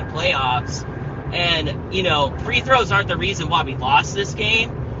 especially in the playoffs. And free throws aren't the reason why we lost this game,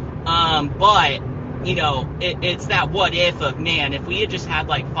 but it's that what if of, man, if we had just had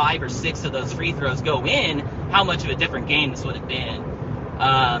like 5 or 6 of those free throws go in, how much of a different game this would have been.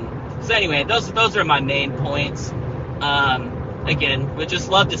 So anyway, those are my main points. Again, would just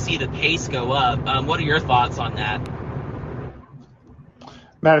love to see the pace go up. What are your thoughts on that?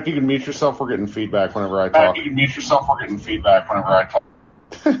 Matt, if you can mute yourself, we're getting feedback whenever I talk.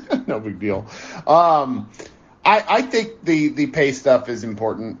 No big deal. I think the pay stuff is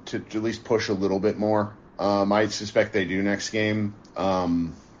important to at least push a little bit more. I suspect they do next game.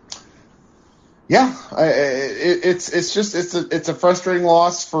 It's a frustrating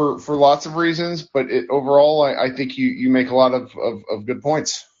loss for lots of reasons, but overall, I think you make a lot of good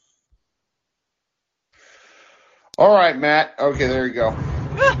points. All right, Matt. Okay, there you go.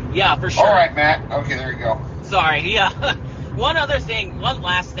 Yeah, for sure. All right, Matt. Okay, there you go. Sorry, yeah. One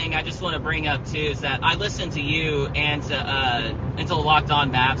last thing I just want to bring up too is that I listened to you and to the Locked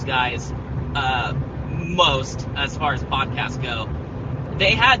On Mavs guys most as far as podcasts go.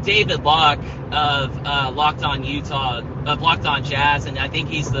 They had David Locke of Locked On Utah, of Locked On Jazz, and I think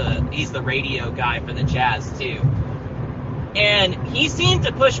he's the radio guy for the Jazz too. And he seemed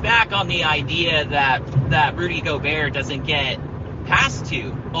to push back on the idea that Rudy Gobert doesn't get passed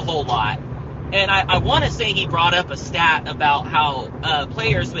to a whole lot. And I want to say he brought up a stat about how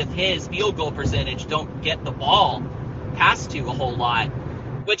players with his field goal percentage don't get the ball passed to a whole lot,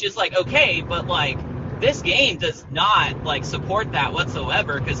 which is like, okay, but like this game does not like support that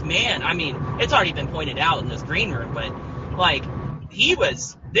whatsoever. Because man, I mean, it's already been pointed out in this green room, but like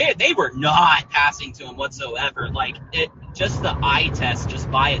they were not passing to him whatsoever. Like just the eye test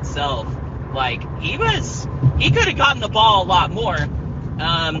just by itself, like he could have gotten the ball a lot more.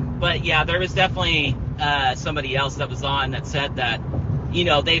 But yeah, there was definitely somebody else that was on that said that,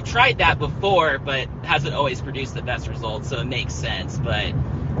 they've tried that before, but hasn't always produced the best results, so it makes sense. But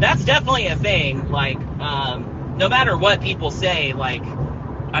that's definitely a thing. Like, no matter what people say, like,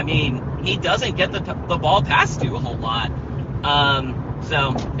 I mean, he doesn't get the ball passed to a whole lot.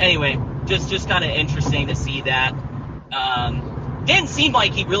 So anyway, just kind of interesting to see that. Didn't seem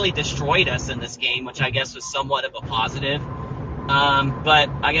like he really destroyed us in this game, which I guess was somewhat of a positive. But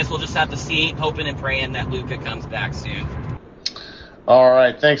I guess we'll just have to see, hoping and praying that Luka comes back soon. All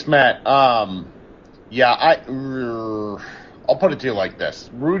right. Thanks, Matt. I'll put it to you like this.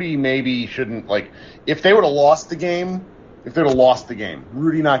 Rudy maybe shouldn't, if they would have lost the game,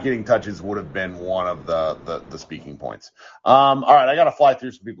 Rudy not getting touches would have been one of the speaking points. All right. I got to fly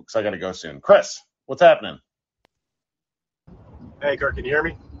through some people because I got to go soon. Chris, what's happening? Hey, Kirk, can you hear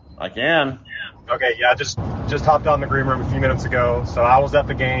me? I can. Okay, yeah, just hopped on the green room a few minutes ago. So I was at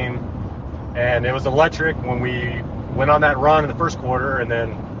the game, and it was electric when we went on that run in the first quarter. And then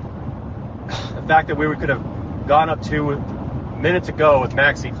the fact that we could have gone up 2 minutes ago with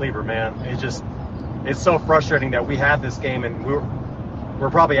Maxi Kleber, man, it's so frustrating that we had this game and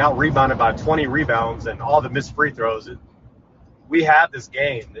we're probably out rebounded by 20 rebounds and all the missed free throws. We had this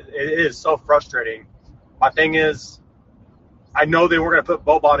game. It is so frustrating. My thing is, I know they were going to put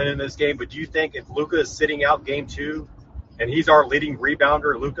Boban in this game, but do you think if Luka is sitting out game 2 and he's our leading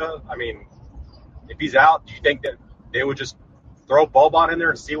rebounder, Luka, I mean, if he's out, do you think that they would just throw Boban in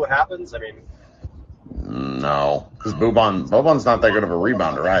there and see what happens? I mean, no, because Boban's not that good of a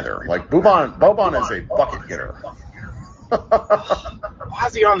rebounder either. Like Boban is a bucket getter. Why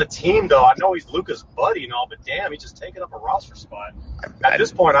is he on the team though? I know he's Luka's buddy and all, but damn, he's just taking up a roster spot. At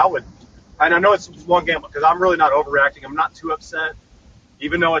this point, I would. And I know it's one game because I'm really not overreacting. I'm not too upset,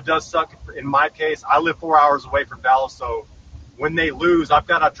 even though it does suck. In my case, I live 4 hours away from Dallas, so when they lose, I've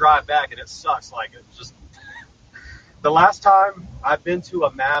got to drive back, and it sucks. Like, it's just the last time I've been to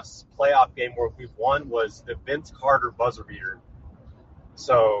a Mavs playoff game where we've won was the Vince Carter buzzer beater.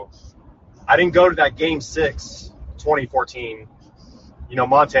 So I didn't go to that Game 6, 2014.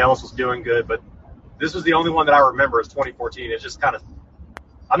 Monte Ellis was doing good, but this was the only one that I remember is 2014. It's just kind of.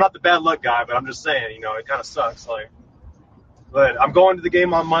 I'm not the bad luck guy, but I'm just saying, it kind of sucks. But I'm going to the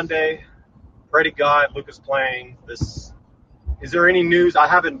game on Monday. Pray to God, Luka's playing. Is there any news? I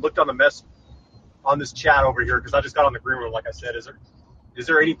haven't looked on this chat over here because I just got on the green room, like I said. Is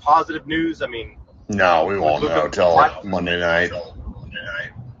there any positive news? I mean, no, we won't know till Monday night.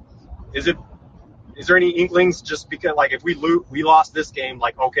 Is there any inklings? Just because, if we lost this game,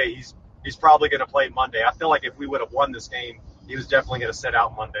 okay, he's probably going to play Monday. I feel like if we would have won this game, he was definitely going to sit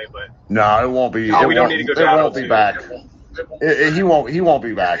out Monday, but no, it won't be. We don't need to go down. It won't be back. He won't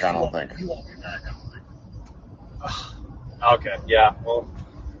be back. I don't think. Okay, yeah. Well,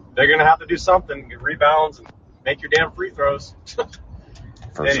 they're going to have to do something, get rebounds, and make your damn free throws.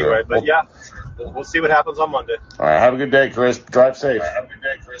 Anyway, sure. But yeah, we'll see what happens on Monday. All right. Have a good day, Chris. Drive safe.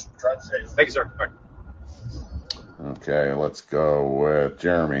 Thank you, sir. All right. Okay, let's go with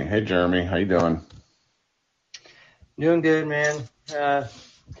Jeremy. Hey, Jeremy, how you doing? Doing good, man.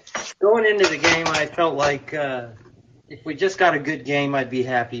 Going into the game, I felt like if we just got a good game, I'd be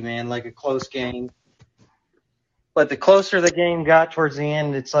happy, man, like a close game. But the closer the game got towards the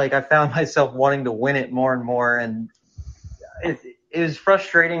end, it's like I found myself wanting to win it more and more. And it was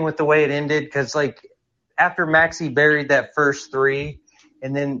frustrating with the way it ended because, like, after Maxey buried that first three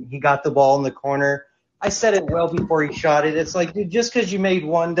and then he got the ball in the corner, I said it well before he shot it. It's like, dude, just because you made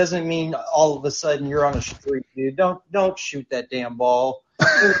one doesn't mean all of a sudden you're on a streak, dude. Don't shoot that damn ball.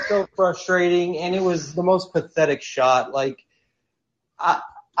 It was so frustrating, and it was the most pathetic shot. Like,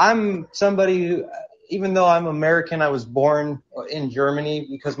 I'm somebody who, even though I'm American, I was born in Germany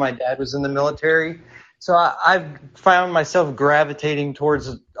because my dad was in the military. So I've found myself gravitating towards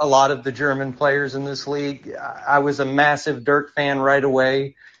a lot of the German players in this league. I was a massive Dirk fan right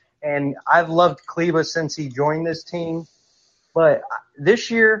away, and I've loved Kleba since he joined this team. But this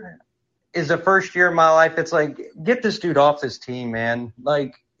year is the first year in my life it's like, get this dude off this team, man.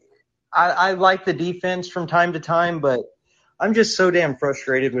 Like, I like the defense from time to time, but I'm just so damn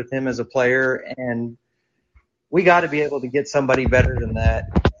frustrated with him as a player, and we got to be able to get somebody better than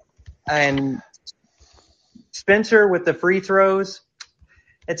that. And Spencer with the free throws,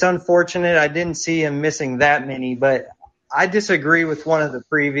 it's unfortunate. I didn't see him missing that many, but I disagree with one of the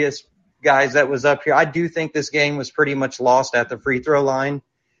previous guys that was up here. I do think this game was pretty much lost at the free throw line.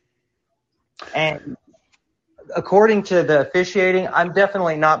 And according to the officiating, I'm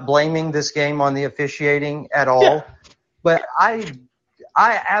definitely not blaming this game on the officiating at all. Yeah. But I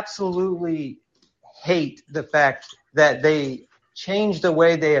absolutely hate the fact that they change the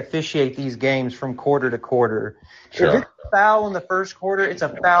way they officiate these games from quarter to quarter. Sure. If it's a foul in the first quarter, it's a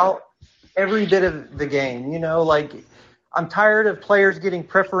foul every bit of the game. You know, like, I'm tired of players getting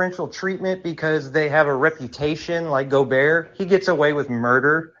preferential treatment because they have a reputation, like Gobert. He gets away with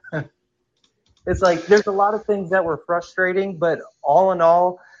murder. It's like there's a lot of things that were frustrating, but all in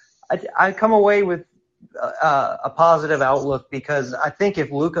all, I come away with a positive outlook because I think if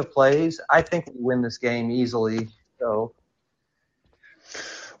Luka plays, I think we win this game easily. So.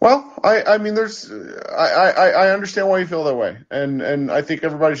 Well, I mean, I understand why you feel that way, and I think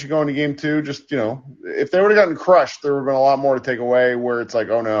everybody should go into game two. Just, you know, if they would have gotten crushed, there would have been a lot more to take away. Where it's like,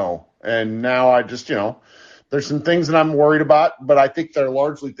 oh no, and now I just, you know, there's some things that I'm worried about, but I think they're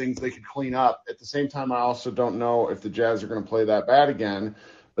largely things they could clean up. At the same time, I also don't know if the Jazz are going to play that bad again.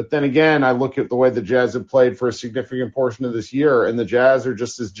 But then again, I look at the way the Jazz have played for a significant portion of this year, and the Jazz are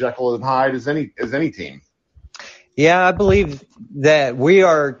just as Jekyll and Hyde as any team. Yeah, I believe that we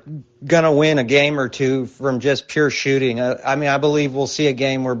are going to win a game or two from just pure shooting. I mean, I believe we'll see a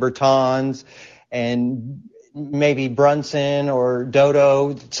game where Bertans and maybe Brunson or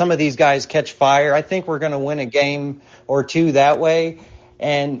Dodo, some of these guys catch fire. I think we're going to win a game or two that way.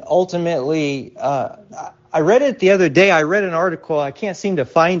 And ultimately, I read it the other day. I read an article. I can't seem to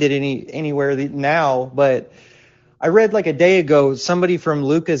find it anywhere now, but I read like a day ago, somebody from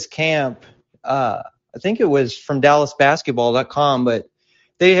Luka's camp, I think it was from DallasBasketball.com, but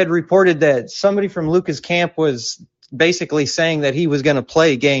they had reported that somebody from Luka's camp was basically saying that he was going to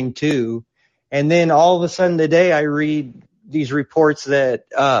play game two. And then all of a sudden today I read these reports that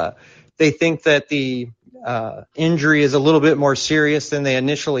they think that the injury is a little bit more serious than they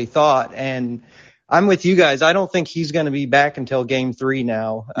initially thought. And I'm with you guys. I don't think he's going to be back until game three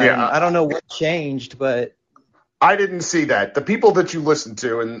now. Yeah. I don't know what changed, but I didn't see that. The people that you listen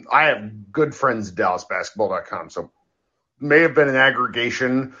to, and I have good friends at DallasBasketball.com, so may have been an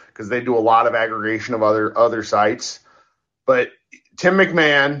aggregation because they do a lot of aggregation of other sites. But Tim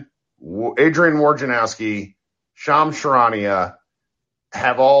McMahon, Adrian Wojnarowski, Shams Charania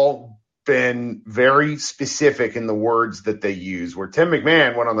have all been very specific in the words that they use, where Tim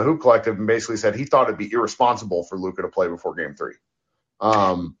McMahon went on the Hoop Collective and basically said he thought it'd be irresponsible for Luka to play before game three.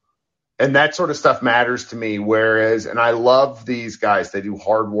 And that sort of stuff matters to me, whereas, and I love these guys, they do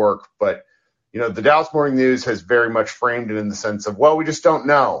hard work, but, you know, the Dallas Morning News has very much framed it in the sense of, well, we just don't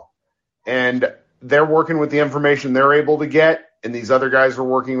know. And they're working with the information they're able to get, and these other guys are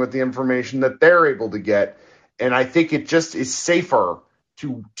working with the information that they're able to get. And I think it just is safer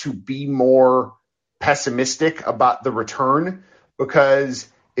to be more pessimistic about the return, because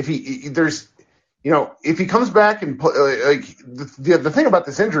if he comes back and the thing about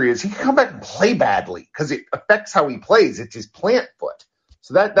this injury is he can come back and play badly because it affects how he plays. It's his plant foot.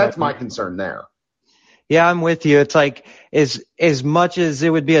 So that's my concern there. Yeah, I'm with you. It's like as much as it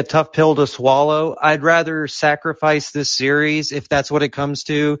would be a tough pill to swallow, I'd rather sacrifice this series if that's what it comes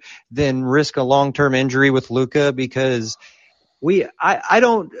to than risk a long-term injury with Luka, because I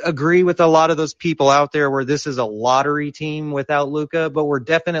don't agree with a lot of those people out there where this is a lottery team without Luka, but we're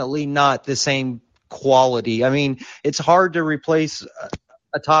definitely not the same quality. I mean, it's hard to replace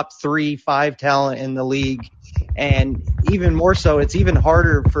a top 3-5 talent in the league. And even more so, it's even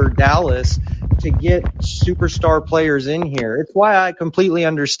harder for Dallas to get superstar players in here. It's why I completely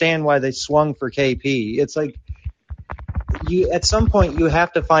understand why they swung for KP. It's like at some point you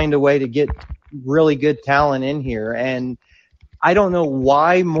have to find a way to get really good talent in here. And I don't know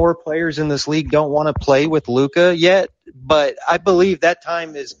why more players in this league don't want to play with Luka yet, but I believe that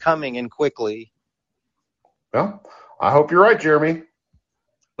time is coming and quickly. Well, I hope you're right, Jeremy.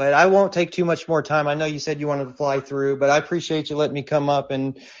 But I won't take too much more time. I know you said you wanted to fly through, but I appreciate you letting me come up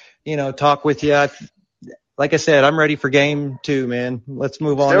and, talk with you. Like I said, I'm ready for game 2, man. Let's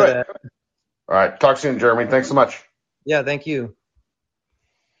move on to that. All right. Talk soon, Jeremy. Thanks so much. Yeah, thank you.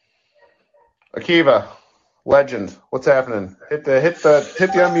 Akiva, legend. What's happening? Hit the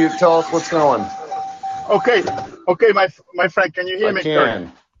unmute. Tell us what's going. Okay, my friend, can you hear me?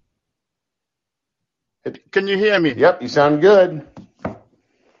 Can you hear me? Yep, you sound good.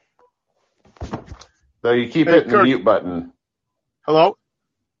 Though you keep hitting the mute button. Hello?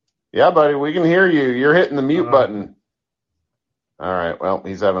 Yeah, buddy, we can hear you. You're hitting the mute button. All right, well,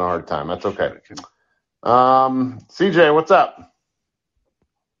 he's having a hard time. That's okay. CJ, what's up?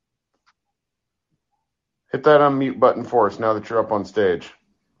 Hit that unmute button for us now that you're up on stage.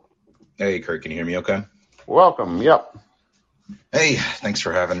 Hey, Kurt, can you hear me okay? Welcome, yep. Hey, thanks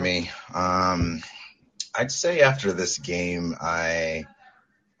for having me. I'd say after this game,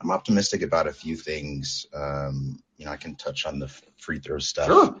 I'm optimistic about a few things. I can touch on the free throw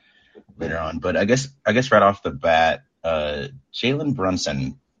stuff later on, but I guess right off the bat, Jalen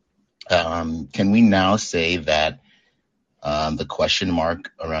Brunson. Can we now say that the question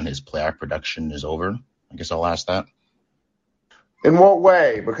mark around his playoff production is over? I guess I'll ask that. In what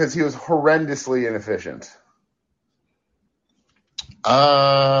way? Because he was horrendously inefficient.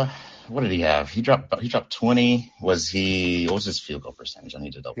 What did he have? He dropped 20. What was his field goal percentage? I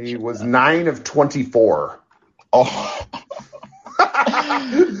need to double check. He was 9 of 24. Oh.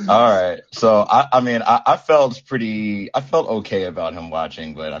 All right. So I felt okay about him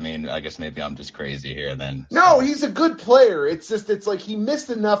watching, but I mean, I guess maybe I'm just crazy here then. No, he's a good player. It's like he missed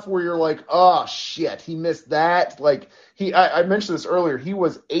enough where you're like, oh shit, he missed that. Like I mentioned this earlier. He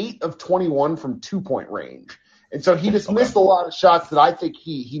was 8 of 21 from 2-point range. And so he just missed a lot of shots that I think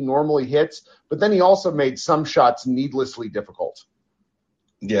he normally hits, but then he also made some shots needlessly difficult.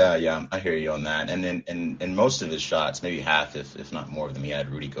 Yeah, I hear you on that. And then in most of his shots, maybe half, if not more of them, he had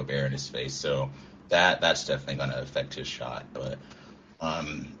Rudy Gobert in his face. So that's definitely going to affect his shot. But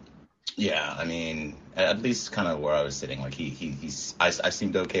yeah, I mean, at least kind of where I was sitting, like I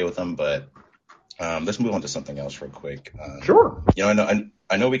seemed okay with him. But let's move on to something else real quick. Sure.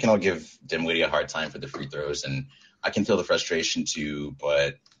 I know we can all give Dinwiddie a hard time for the free throws, and I can feel the frustration too.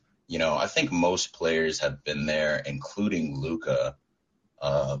 But I think most players have been there, including Luka.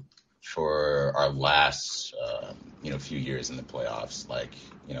 For our last, few years in the playoffs, like,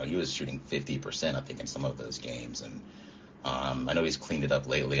 he was shooting 50%, I think, in some of those games. And I know he's cleaned it up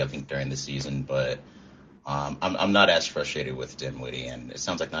lately, I think, during the season, but I'm not as frustrated with Dinwiddie, and it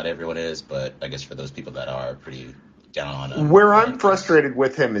sounds like not everyone is, but I guess for those people that are pretty down on him. Where I'm frustrated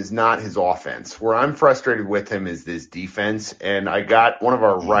with him is not his offense. Where I'm frustrated with him is this defense. And I got one of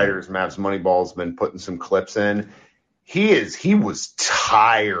our writers, Mavs Moneyball's been putting some clips in. He was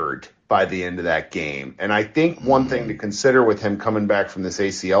tired by the end of that game. And I think one thing to consider with him coming back from this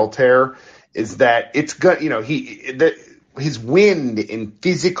ACL tear is that it's good, his wind in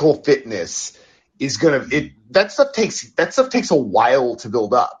physical fitness is that stuff takes a while to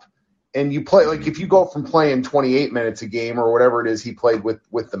build up. And you play, like, if you go from playing 28 minutes a game or whatever it is he played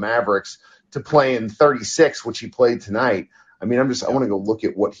with the Mavericks to playing 36, which he played tonight. I mean, I want to go look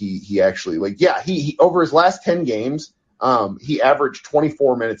at what he actually, he over his last 10 games, he averaged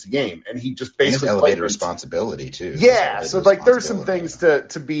 24 minutes a game, and he just basically elevated responsibility too. Yeah, so like there's some things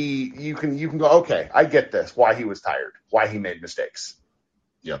to be, you can go, okay, I get this, why he was tired, why he made mistakes.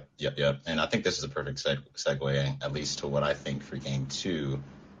 Yep. And I think this is a perfect segue, at least to what I think for game 2.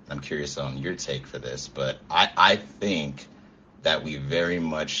 I'm curious on your take for this, but I think that we very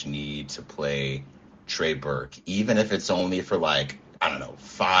much need to play Trey Burke, even if it's only for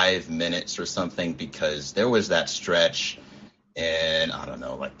 5 minutes or something, because there was that stretch in,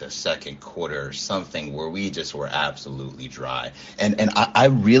 the second quarter or something where we just were absolutely dry. And I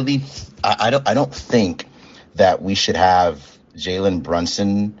don't think that we should have Jalen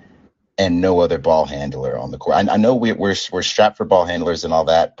Brunson and no other ball handler on the court. I know we're strapped for ball handlers and all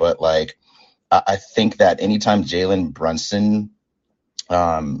that, but I think that anytime Jalen Brunson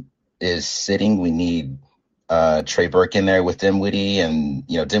is sitting, we need Trey Burke in there with Dinwiddie, and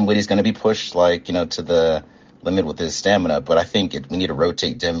Dinwiddie's going to be pushed to the limit with his stamina. But I think we need to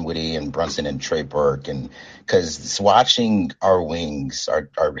rotate Dinwiddie and Brunson and Trey Burke, and because watching our wings, our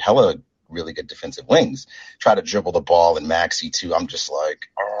hella really good defensive wings, try to dribble the ball, and Maxey too. I'm just like,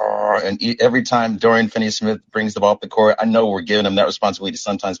 and every time Dorian Finney-Smith brings the ball up the court, I know we're giving him that responsibility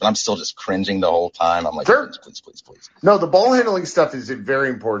sometimes, but I'm still just cringing the whole time. I'm like, sure. please. No, the ball handling stuff is very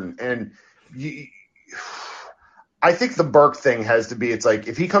important, and I think the Burke thing has to be, it's like,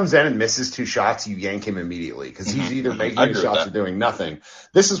 if he comes in and misses 2 shots, you yank him immediately, because he's either making the shots or doing nothing.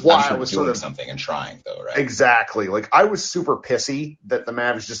 This is why I was doing something and trying, though, right? Exactly. Like, I was super pissy that the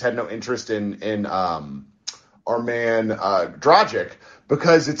Mavericks just had no interest in our man Dragic,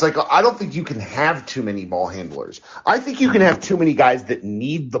 because it's like, I don't think you can have too many ball handlers. I think you can have too many guys that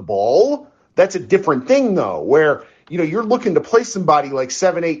need the ball. That's a different thing, though, where, you're looking to play somebody like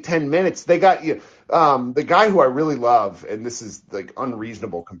 7, 8, 10 minutes. They got you. The guy who I really love, and this is like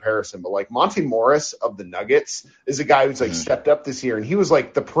unreasonable comparison, but like Monte Morris of the Nuggets is a guy who's like stepped up this year, and he was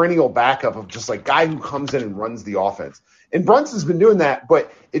like the perennial backup of just like guy who comes in and runs the offense. And Brunson's been doing that,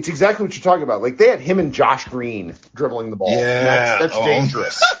 but it's exactly what you're talking about. Like, they had him and Josh Green dribbling the ball. Yeah, That's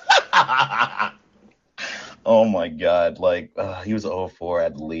dangerous. Oh my God! Like, he was 0-4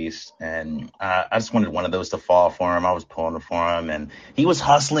 at least, and I just wanted one of those to fall for him. I was pulling for him, and he was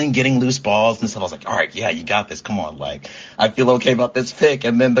hustling, getting loose balls and stuff. I was like, all right, yeah, you got this. Come on, like, I feel okay about this pick.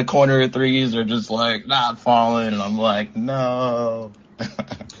 And then the corner threes are just like not falling, and I'm like, no.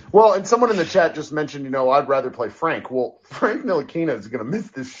 Well, and someone in the chat just mentioned, I'd rather play Frank. Well, Frank Ntilikina is going to miss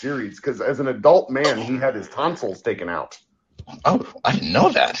this series because as an adult man, he had his tonsils taken out. Oh, I didn't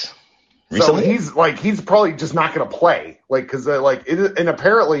know that. Recently? So he's probably just not going to play, and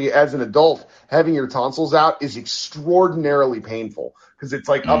apparently as an adult, having your tonsils out is extraordinarily painful because it's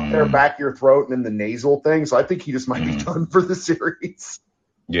like up there, back your throat, and then the nasal thing. So I think he just might be done for the series.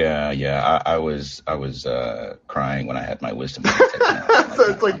 Yeah. I was crying when I had my wisdom.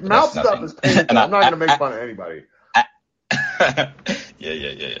 So it's like mouth stuff is painful. And I'm not going to make fun of anybody.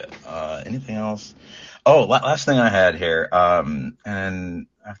 Yeah. Anything else? Oh, last thing I had here, and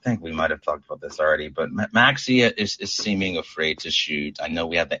I think we might have talked about this already, but Maxey is seeming afraid to shoot. I know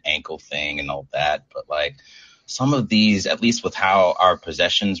we have the ankle thing and all that, but like some of these, at least with how our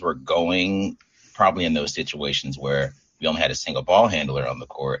possessions were going, probably in those situations where we only had a single ball handler on the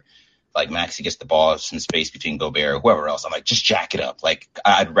court, like Maxey gets the ball, some space between Gobert or whoever else. I'm like, just jack it up. Like,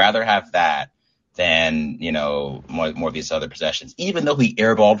 I'd rather have that than, more of these other possessions, even though he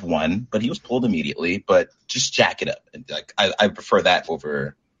airballed one, but he was pulled immediately, but just jack it up. Like, I prefer that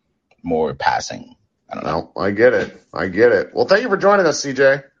over more passing. I don't know. I get it. Well, thank you for joining us,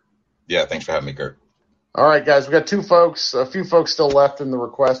 CJ. Yeah. Thanks for having me, Kurt. All right, guys, we got a few folks still left in the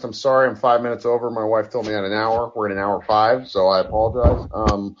request. I'm sorry, I'm 5 minutes over. My wife told me at an hour. We're at an hour 5, so I apologize.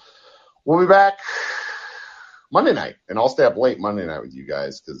 We'll be back Monday night, and I'll stay up late Monday night with you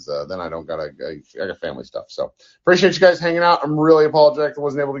guys because then I got family stuff. So appreciate you guys hanging out. I'm really apologetic I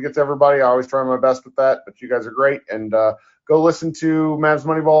wasn't able to get to everybody. I always try my best with that, but you guys are great. And go listen to Mavs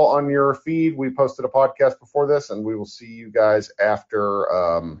Moneyball on your feed. We posted a podcast before this, and we will see you guys after.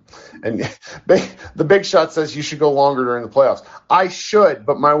 And the Big Shot says you should go longer during the playoffs. I should,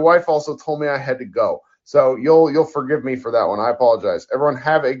 but my wife also told me I had to go. So you'll forgive me for that one. I apologize. Everyone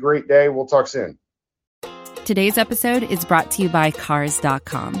have a great day. We'll talk soon. Today's episode is brought to you by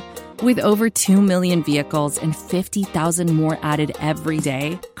Cars.com. With over 2 million vehicles and 50,000 more added every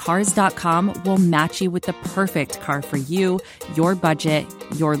day, Cars.com will match you with the perfect car for you, your budget,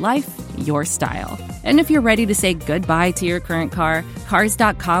 your life, your style. And if you're ready to say goodbye to your current car,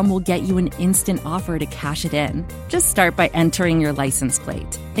 Cars.com will get you an instant offer to cash it in. Just start by entering your license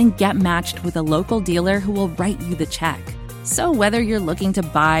plate and get matched with a local dealer who will write you the check. So whether you're looking to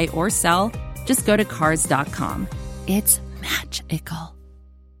buy or sell, just go to Cars.com. It's magical.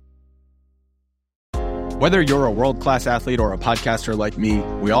 Whether you're a world-class athlete or a podcaster like me,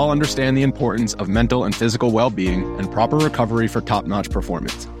 we all understand the importance of mental and physical well-being and proper recovery for top-notch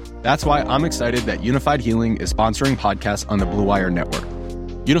performance. That's why I'm excited that Unified Healing is sponsoring podcasts on the Blue Wire Network.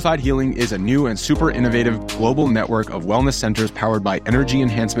 Unified Healing is a new and super innovative global network of wellness centers powered by Energy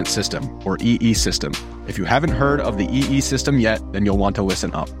Enhancement System, or EE System. If you haven't heard of the EE System yet, then you'll want to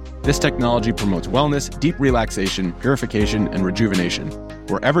listen up. This technology promotes wellness, deep relaxation, purification, and rejuvenation.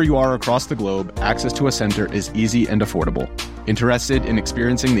 Wherever you are across the globe, access to a center is easy and affordable. Interested in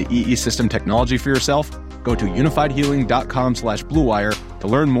experiencing the EE System technology for yourself? Go to unifiedhealing.com/bluewire to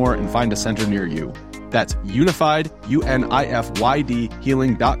learn more and find a center near you. That's unified, UNIFYD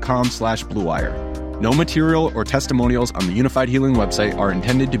healing.com/Blue Wire. No material or testimonials on the Unified Healing website are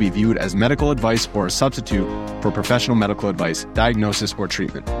intended to be viewed as medical advice or a substitute for professional medical advice, diagnosis, or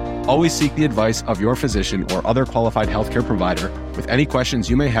treatment. Always seek the advice of your physician or other qualified healthcare provider with any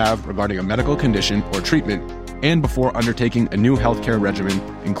questions you may have regarding a medical condition or treatment and before undertaking a new healthcare regimen,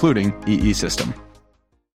 including EE system.